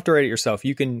 you don't have to write it yourself.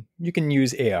 You can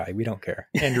use AI. We don't care.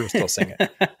 Andrew will still sing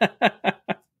it.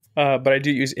 But I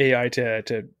do use AI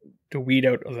to weed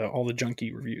out all the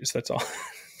junky reviews. That's all.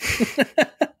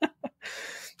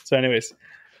 So anyways,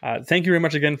 thank you very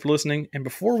much again for listening. And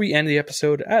before we end the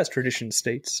episode, as tradition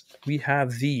states, we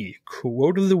have the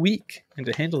quote of the week. And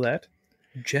to handle that,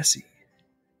 Jesse.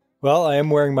 Well, I am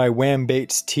wearing my Wham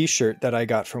Baits t-shirt that I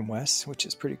got from Wes, which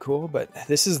is pretty cool. But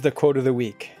this is the quote of the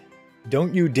week.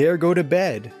 Don't you dare go to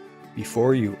bed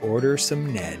before you order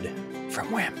some Ned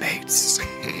from Wham Baits.